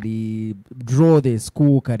actually draw the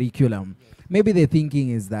school curriculum. Maybe the thinking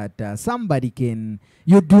is that somebody can,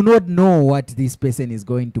 you do not know what this person is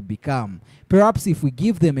going to become. Perhaps if we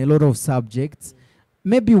give them a lot of subjects,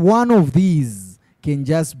 maybe one of these can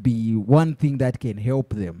just be one thing that can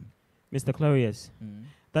help them. Mr. Clarius,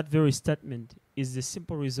 that very statement is the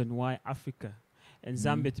simple reason why Africa, and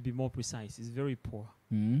Zambia to be more precise, is very poor.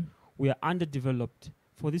 We are underdeveloped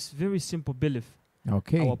for this very simple belief.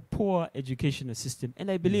 Okay. Our poor educational system.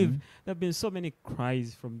 And I believe there have been so many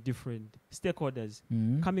cries from different stakeholders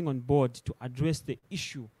coming on board to address the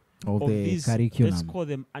issue of the these, curriculum. let's call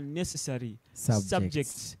them unnecessary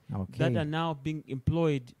Subjects. Okay. that are now being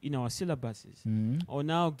employed in our syllabuses or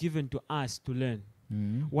now given to us to learn.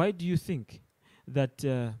 Why do you think that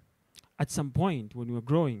at some point when we were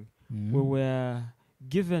growing, we were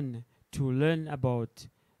given to learn about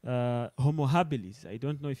Homo habilis? I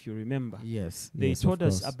don't know if you remember. Yes. They yes, taught of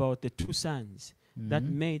us course. about the two sons that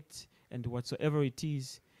mate and whatsoever it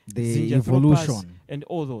is, the Zinjanthropus evolution. and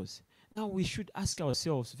all those. Now we should ask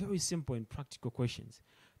ourselves very simple and practical questions.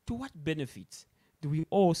 To what benefits do we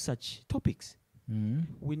owe such topics?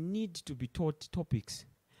 We need to be taught topics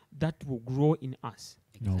that will grow in us.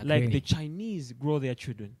 Okay. Like the Chinese grow their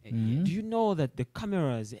children. Mm. Do you know that the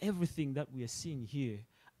cameras, everything that we are seeing here,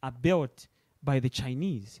 are built by the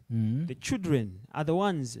Chinese? The children are the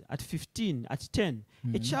ones at 15, at 10.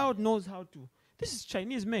 A child knows how to. This is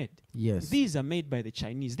Chinese made. Yes. These are made by the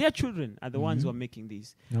Chinese. Their children are the ones who are making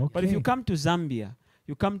these. Okay. But if you come to Zambia,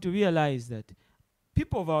 you come to realize that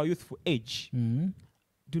people of our youthful age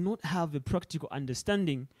do not have a practical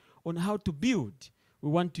understanding on how to build. We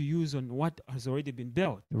want to use on what has already been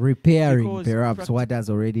built. Repairing Because perhaps what has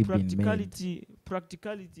already been made.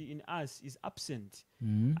 Practicality in us is absent.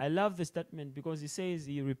 I love the statement because he says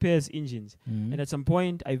he repairs engines. And at some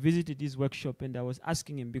point, I visited his workshop and I was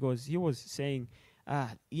asking him because he was saying,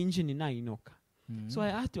 engine ina inoka. So I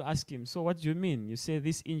had to ask him, so what do you mean? You say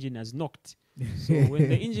this engine has knocked. So when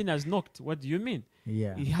the engine has knocked, what do you mean?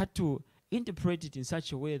 Yeah. He had to interpret it in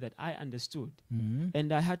such a way that I understood.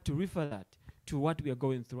 And I had to refer that to what we are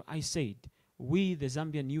going through. I said, we, the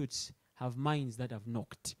Zambian youths, have minds that have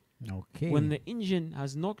knocked. Okay. When the engine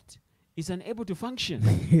has knocked, it's unable to function.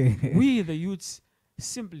 We, the youths,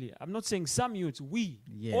 simply, I'm not saying some youths, we,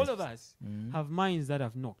 all of us, have minds that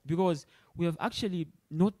have knocked because we have actually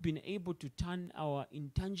not been able to turn our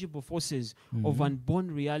intangible forces of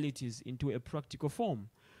unborn realities into a practical form.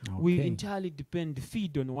 We entirely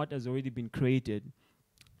feed on what has already been created.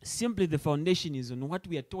 Simply the foundation is on what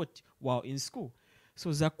we are taught while in school. So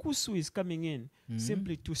ZACOSU is coming in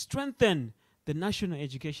simply to strengthen the national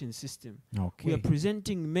education system. We are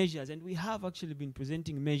presenting measures, and we have actually been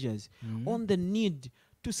presenting measures on the need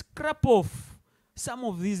to scrap off some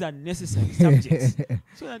of these unnecessary subjects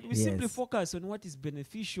so that we simply focus on what is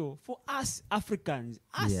beneficial for us Africans,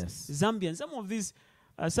 us Zambians. Some of these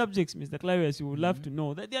subjects, Mr. Clarius, you would love to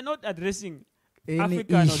know that they are not addressing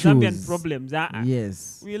African issues. or Zambian problems.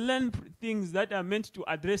 Yes. We learn things that are meant to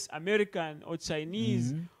address American or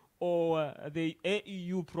Chinese or the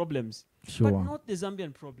AEU problems, but not the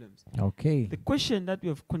Zambian problems. Okay. The question that we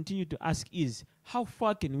have continued to ask is, how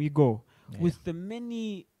far can we go with the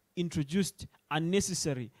many introduced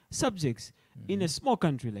unnecessary subjects in a small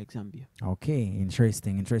country like Zambia? Okay,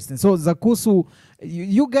 interesting. So ZACOSU,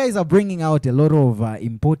 you guys are bringing out a lot of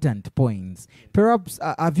important points. Perhaps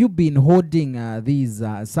have you been holding these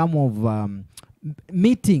some of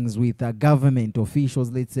meetings with government officials,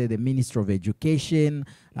 let's say the Minister of Education,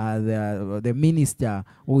 the minister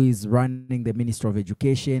who is running the Minister of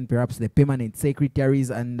Education, perhaps the permanent secretaries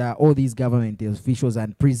and all these government officials,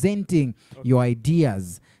 and presenting your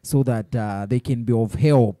ideas so that they can be of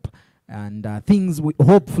help and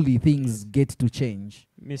hopefully things get to change?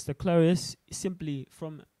 Mr. Clarius, simply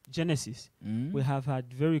from Genesis, we have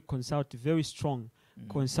had very strong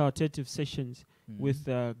consultative sessions with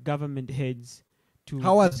government heads to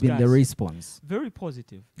How has been the discuss. response? Very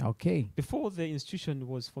positive. Okay. Before the institution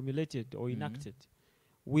was formulated or enacted,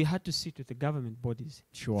 we had to sit with the government bodies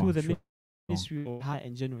through the Ministry of Higher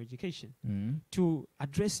and General Education to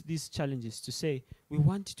address these challenges, to say we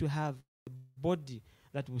want to have a body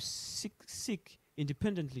that will seek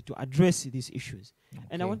independently to address these issues.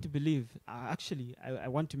 And I want to believe, actually, I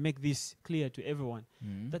want to make this clear to everyone,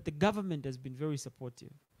 that the government has been very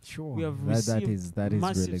supportive. Sure. We have received that is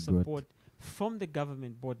massive really support from the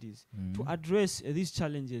government bodies to address these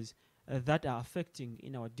challenges that are affecting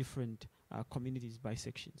in our different communities by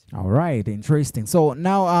sections. All right, interesting. So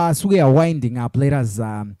now as we are winding up, let us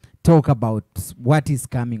talk about what is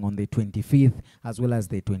coming on the 25th as well as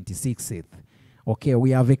the 26th. Okay,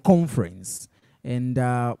 we have a conference. And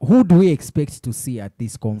who do we expect to see at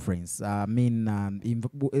this conference? I mean,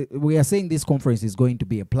 we are saying this conference is going to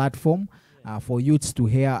be a platform for youths to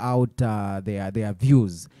hear out their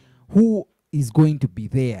views. Who is going to be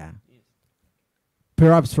there?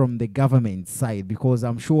 Perhaps from the government side, because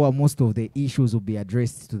I'm sure most of the issues will be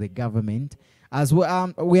addressed to the government. As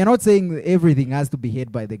well, we are not saying everything has to be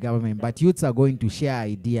heard by the government, but youths are going to share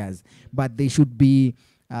ideas. But they should be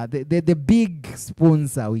the big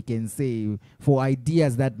sponsor, we can say, for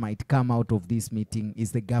ideas that might come out of this meeting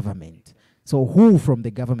is the government. So who from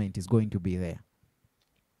the government is going to be there?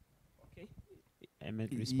 Okay. I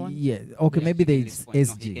might respond? Yeah. Okay, Yeah, maybe he can there's respond. No,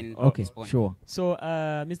 he SG. can Okay, respond. sure. So,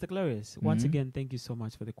 Mr. Clarius, once again, thank you so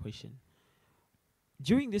much for the question.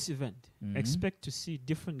 During this event, expect to see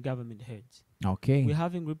different government heads. Okay. We're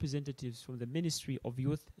having representatives from the Ministry of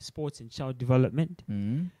Youth, Sports and Child Development.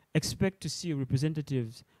 Expect to see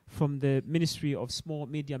representatives from the Ministry of Small,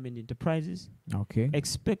 Medium and Enterprises. Okay.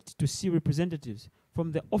 Expect to see representatives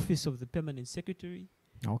from the Office of the Permanent Secretary.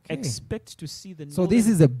 Okay. Expect to see the So this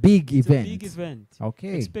is a big it's a event. big event.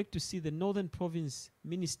 Okay. Expect to see the Northern Province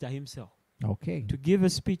Minister himself Okay. to give a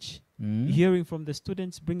speech, hearing from the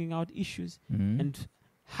students, bringing out issues, and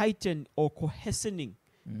heighten or cohesing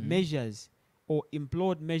measures or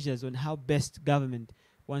implored measures on how best government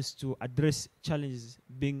wants to address challenges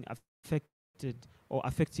being affected or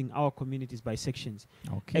affecting our communities by sections.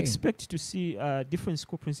 Okay. Expect to see different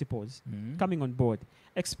school principals coming on board.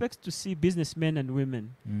 Expect to see businessmen and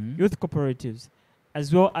women, youth cooperatives,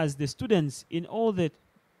 as well as the students in all the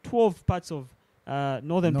 12 parts of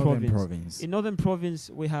Northern Province. In Northern Province,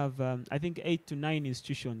 we have, I think, 8 to 9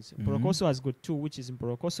 institutions. Mporokoso has got 2, which is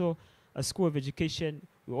Mporokoso School of Education.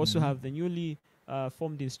 We also have the newly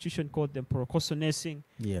formed institution called the Mporokoso Nursing.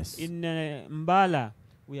 Yes. In Mbala,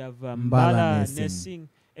 we have Mbala Mbala Nursing.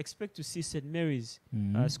 Expect to see St. Mary's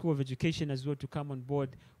School of Education as well to come on board.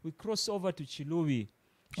 We cross over to Chiluvi.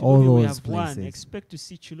 All Chiluvi, we those have one. places. Expect to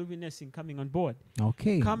see Chiluvi Nursing coming on board.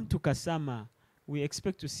 Okay. Come to Kasama. We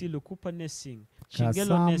expect to see Lukupa Nursing,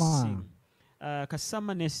 Chingelo Nursing,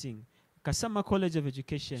 Kasama Nursing, Kasama College of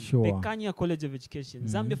Education, Sure. Bekanya College of Education,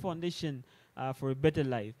 Zambia Foundation for a Better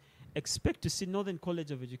Life. Expect to see Northern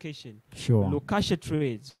College of Education, Sure. Lokasha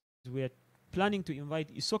Trades. We are planning to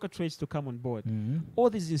invite Isoka Trades to come on board. All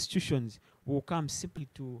these institutions will come simply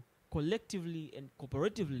to collectively and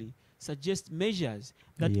cooperatively suggest measures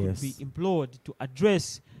that could be employed to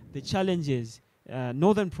address the challenges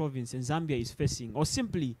Northern Province and Zambia is facing, or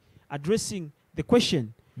simply addressing the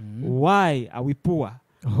question, why are we poor?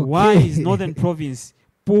 Why is Northern Province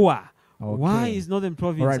poor? Why is Northern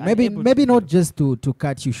Province All right, unable maybe to not just to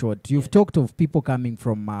cut you short. You've talked of people coming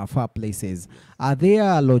from far places. Are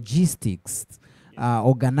there logistics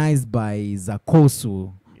organized by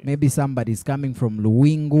ZACOSU? Maybe somebody's coming from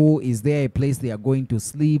Luwingu. Is there a place they are going to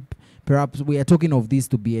sleep? Perhaps we are talking of this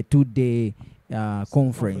to be a 2-day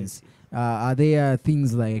conference. Are there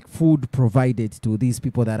things like food provided to these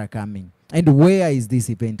people that are coming? And where is this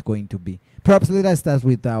event going to be? Perhaps let us start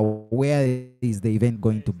with where is the event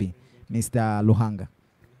going to be, Mr. Luhanga?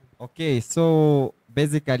 Okay, so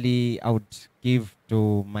basically I would give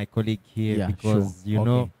to my colleague here because, you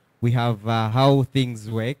know, we have how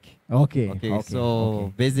things work. Okay.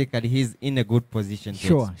 So basically he's in a good position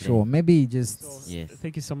to explain. Sure. Maybe just...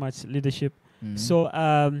 Thank you so much, leadership. So,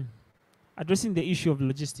 addressing the issue of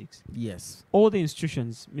logistics. Yes. All the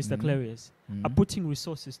institutions, Mr. Clarius, are putting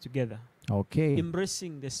resources together. Okay.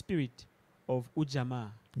 Embracing the spirit of Ujamaa.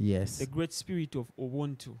 Yes. The great spirit of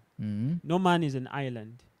Ubuntu. No man is an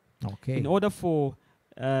island. Okay. In order for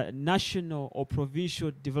national or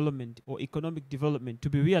provincial development or economic development to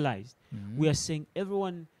be realized, we are saying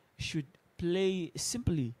everyone should play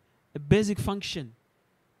simply a basic function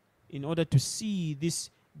in order to see this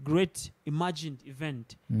great imagined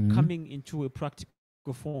event coming into a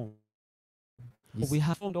practical form. We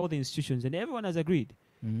have formed all the institutions and everyone has agreed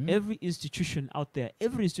every institution out there,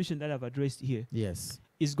 every institution that I've addressed here, Yes.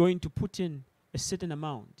 is going to put in a certain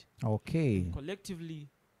amount. Okay. Collectively,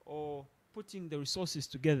 or putting the resources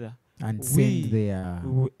together, And send their...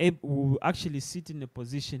 we will actually sit in a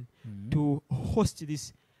position to host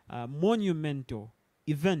this monumental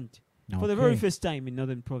event for the very first time in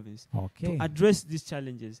Northern Province, to address these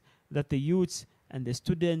challenges that the youths and the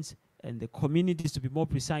students and the communities, to be more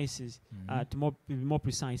precise, are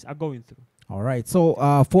going through. All right.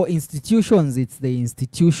 So for institutions, it's the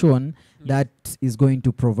institution that is going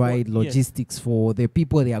to provide logistics for the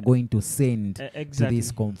people they are going to send to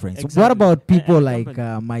this conference. What about people like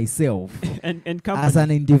myself and as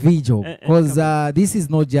an individual? Because this is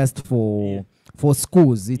not just for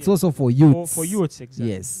schools; it's also for youths. For youths,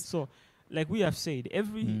 exactly. Yes. So, like we have said,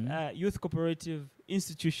 every youth cooperative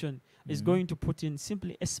institution is going to put in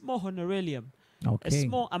simply a small honorarium, a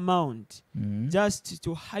small amount, just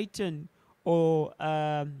to heighten or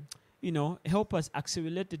help us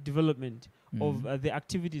accelerate the development of the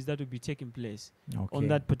activities that will be taking place on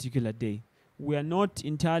that particular day. We are not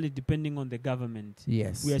entirely depending on the government.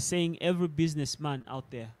 Yes. We are saying every businessman out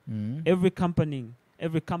there, every company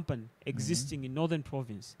existing in Northern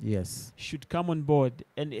Province, should come on board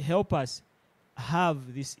and help us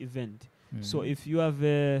have this event. So if you have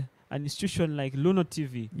an institution like Lono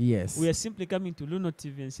TV, we are simply coming to Lono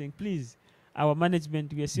TV and saying, please, our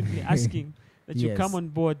management, we are simply asking that you come on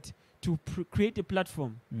board to create a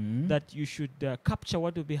platform that you should capture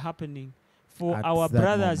what will be happening for our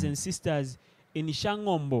brothers and sisters in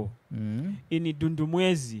Shangombo, in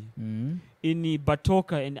Dundumwezi, in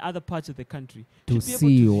Batoka, and other parts of the country, to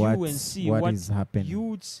see what is happening.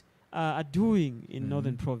 Youths are doing in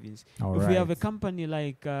Northern Province. If we have a company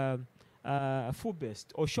like Foodbest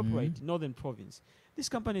or ShopRite in Northern Province, these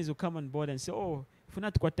companies will come on board and say, oh,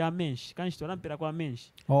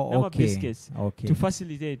 biscuits to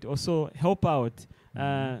facilitate, also help out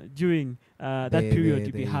during that period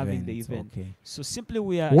to be having the event. So simply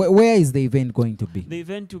we are... Where is the event going to be? The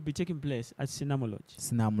event will be taking place at Sinamo Lodge.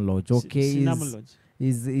 Sinamo Lodge, okay. Sinamo Lodge.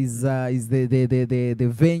 Is the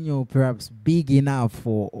venue perhaps big enough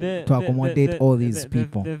to accommodate all these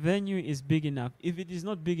people? The venue is big enough. If it is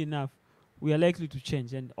not big enough, we are likely to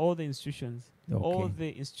change, and all the institutions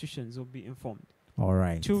will be informed. All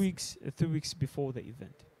right. 2 weeks, 3 weeks before the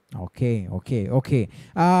event. Okay.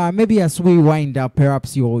 Maybe as we wind up,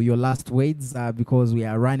 perhaps your last words, because we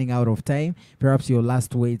are running out of time. Perhaps your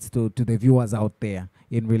last words to the viewers out there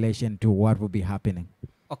in relation to what will be happening.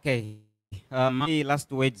 Okay. My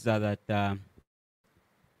last words are that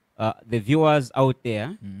the viewers out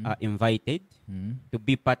there are invited to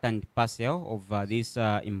be part and parcel of this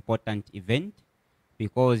important event,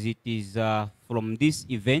 because it is from this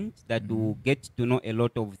event that we get to know a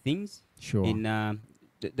lot of things. Sure. In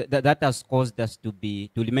that has caused us to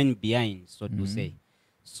remain behind, so to say.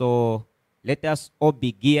 So let us all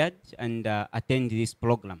be geared and attend this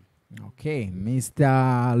program. Okay, Mr.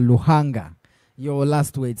 Luhanga, your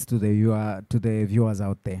last words to the viewers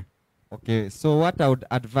out there. Okay, so what I would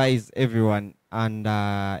advise everyone and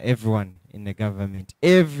everyone in the government,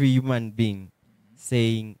 every human being,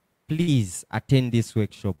 saying, please attend this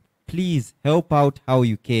workshop. Please help out how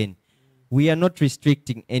you can. We are not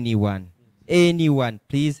restricting anyone. Anyone,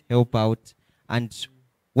 please help out. And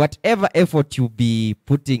whatever effort you be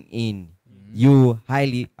putting in, you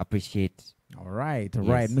highly appreciate. All right.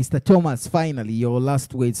 Mr. Thomas, finally, your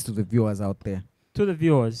last words to the viewers out there. To the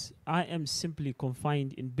viewers, I am simply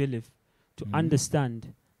confined in belief to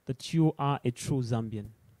understand that you are a true Zambian.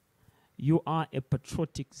 You are a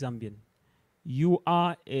patriotic Zambian. You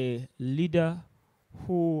are a leader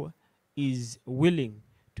who is willing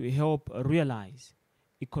to help realize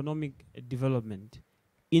economic development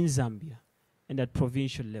in Zambia and at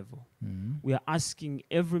provincial level. We are asking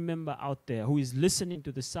every member out there who is listening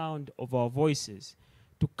to the sound of our voices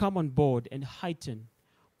to come on board and heighten,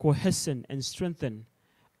 cohesion, and strengthen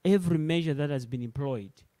every measure that has been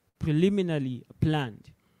employed, preliminarily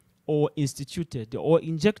planned, or instituted, or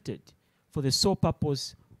injected for the sole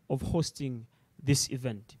purpose of hosting this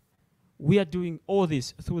event. We are doing all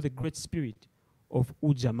this through the great spirit of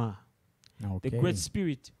Ujamaa, the great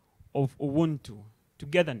spirit of Ubuntu,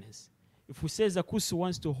 togetherness. If we say ZACOSU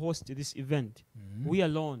wants to host this event, we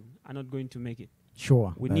alone are not going to make it.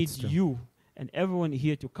 Sure. We need you and everyone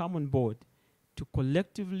here to come on board to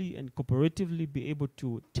collectively and cooperatively be able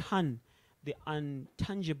to turn the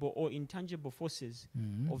untangible or intangible forces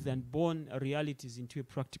of the unborn realities into a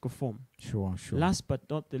practical form. Sure. Last but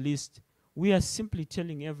not the least, we are simply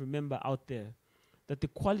telling every member out there that the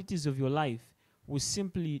qualities of your life will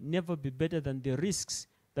simply never be better than the risks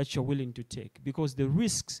that you're willing to take, because the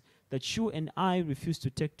risks that you and I refuse to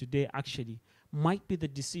take today actually might be the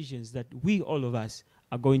decisions that we, all of us,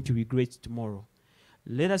 are going to regret tomorrow.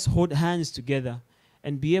 Let us hold hands together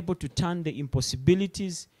and be able to turn the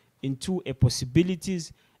impossibilities into a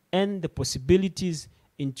possibilities, and the possibilities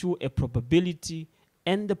into a probability,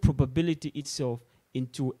 and the probability itself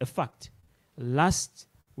into a fact. Last,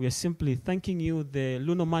 we are simply thanking you, the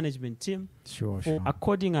Lono management team, for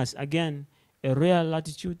according us again a rare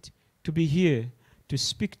latitude to be here to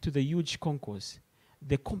speak to the huge concourse,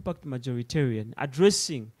 the compact majoritarian,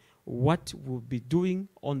 addressing what we'll be doing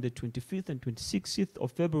on the 25th and 26th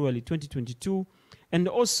of February 2022, and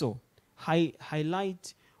also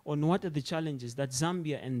highlight on what are the challenges that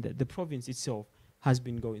Zambia and the province itself has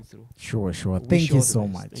been going through. Sure. Thank you so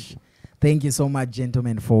much. Thank you so much,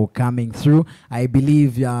 gentlemen, for coming through. I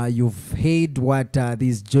believe you've heard what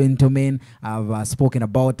these gentlemen have spoken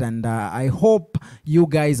about, and I hope you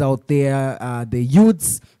guys out there, the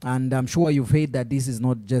youths, and I'm sure you've heard that this is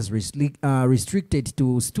not just restricted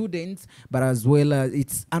to students, but as well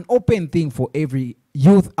it's an open thing for every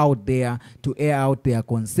youth out there to air out their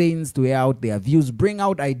concerns, to air out their views, bring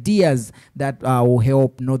out ideas that will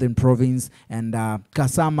help Northern Province and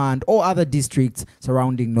Kasama and all other districts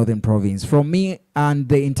surrounding Northern Province. From me and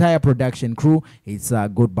the entire production crew, it's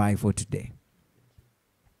goodbye for today.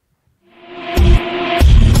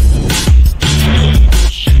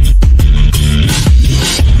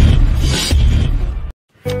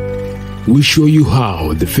 We show you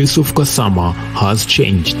how the face of Kasama has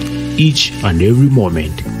changed each and every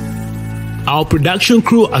moment. Our production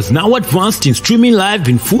crew has now advanced in streaming live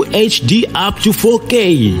in full HD up to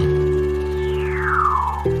 4K.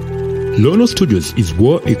 Lono Studios is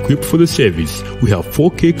well equipped for the service. We have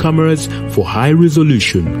 4K cameras for high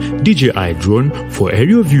resolution, DJI drone for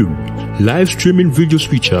aerial view, live streaming video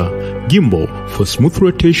switcher, gimbal for smooth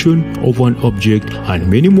rotation of an object, and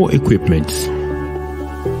many more equipments.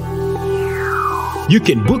 You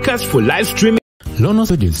can book us for live streaming. Lono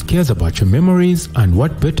Studios cares about your memories, and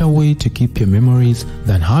what better way to keep your memories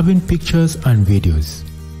than having pictures and videos.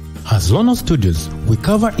 As Lono Studios, we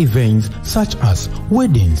cover events such as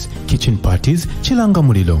weddings, kitchen parties, chilanga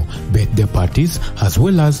mulilo, birthday parties, as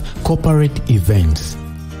well as corporate events.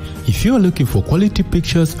 If you are looking for quality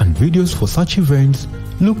pictures and videos for such events,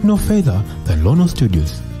 look no further than Lono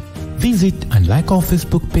Studios. Visit and like our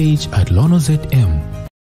Facebook page at LonoZM.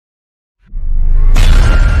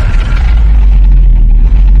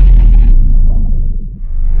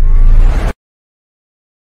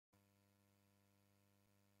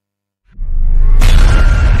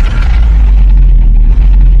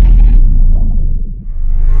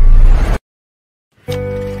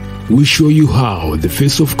 We show you how the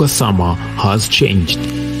face of Kasama has changed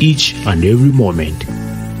each and every moment.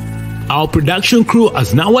 Our production crew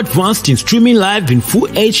has now advanced in streaming live in full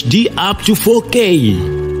HD up to 4K.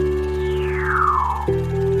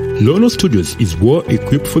 Lono Studios is well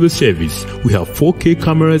equipped for the service. We have 4K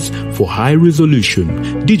cameras for high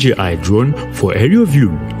resolution, DJI drone for aerial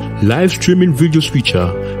view, live streaming video switcher,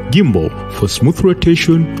 gimbal for smooth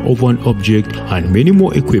rotation of an object, and many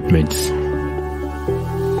more equipments.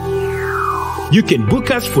 You can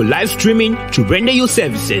book us for live streaming to render your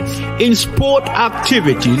services in sport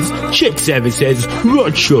activities, church services,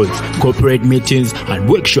 road shows, corporate meetings and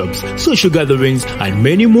workshops, social gatherings, and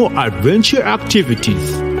many more adventure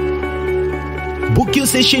activities. Book your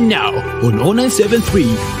session now on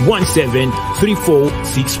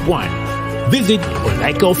 0973-173461. Visit or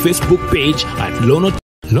like our Facebook page at Lono.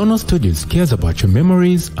 Lono Studios cares about your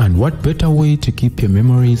memories, and what better way to keep your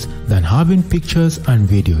memories than having pictures and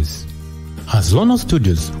videos. As Lono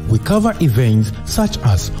Studios, we cover events such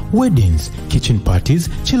as weddings, kitchen parties,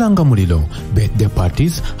 chilanga mulilo, birthday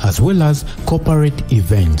parties, as well as corporate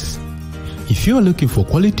events. If you are looking for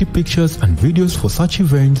quality pictures and videos for such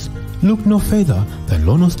events, look no further than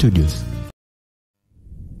Lono Studios.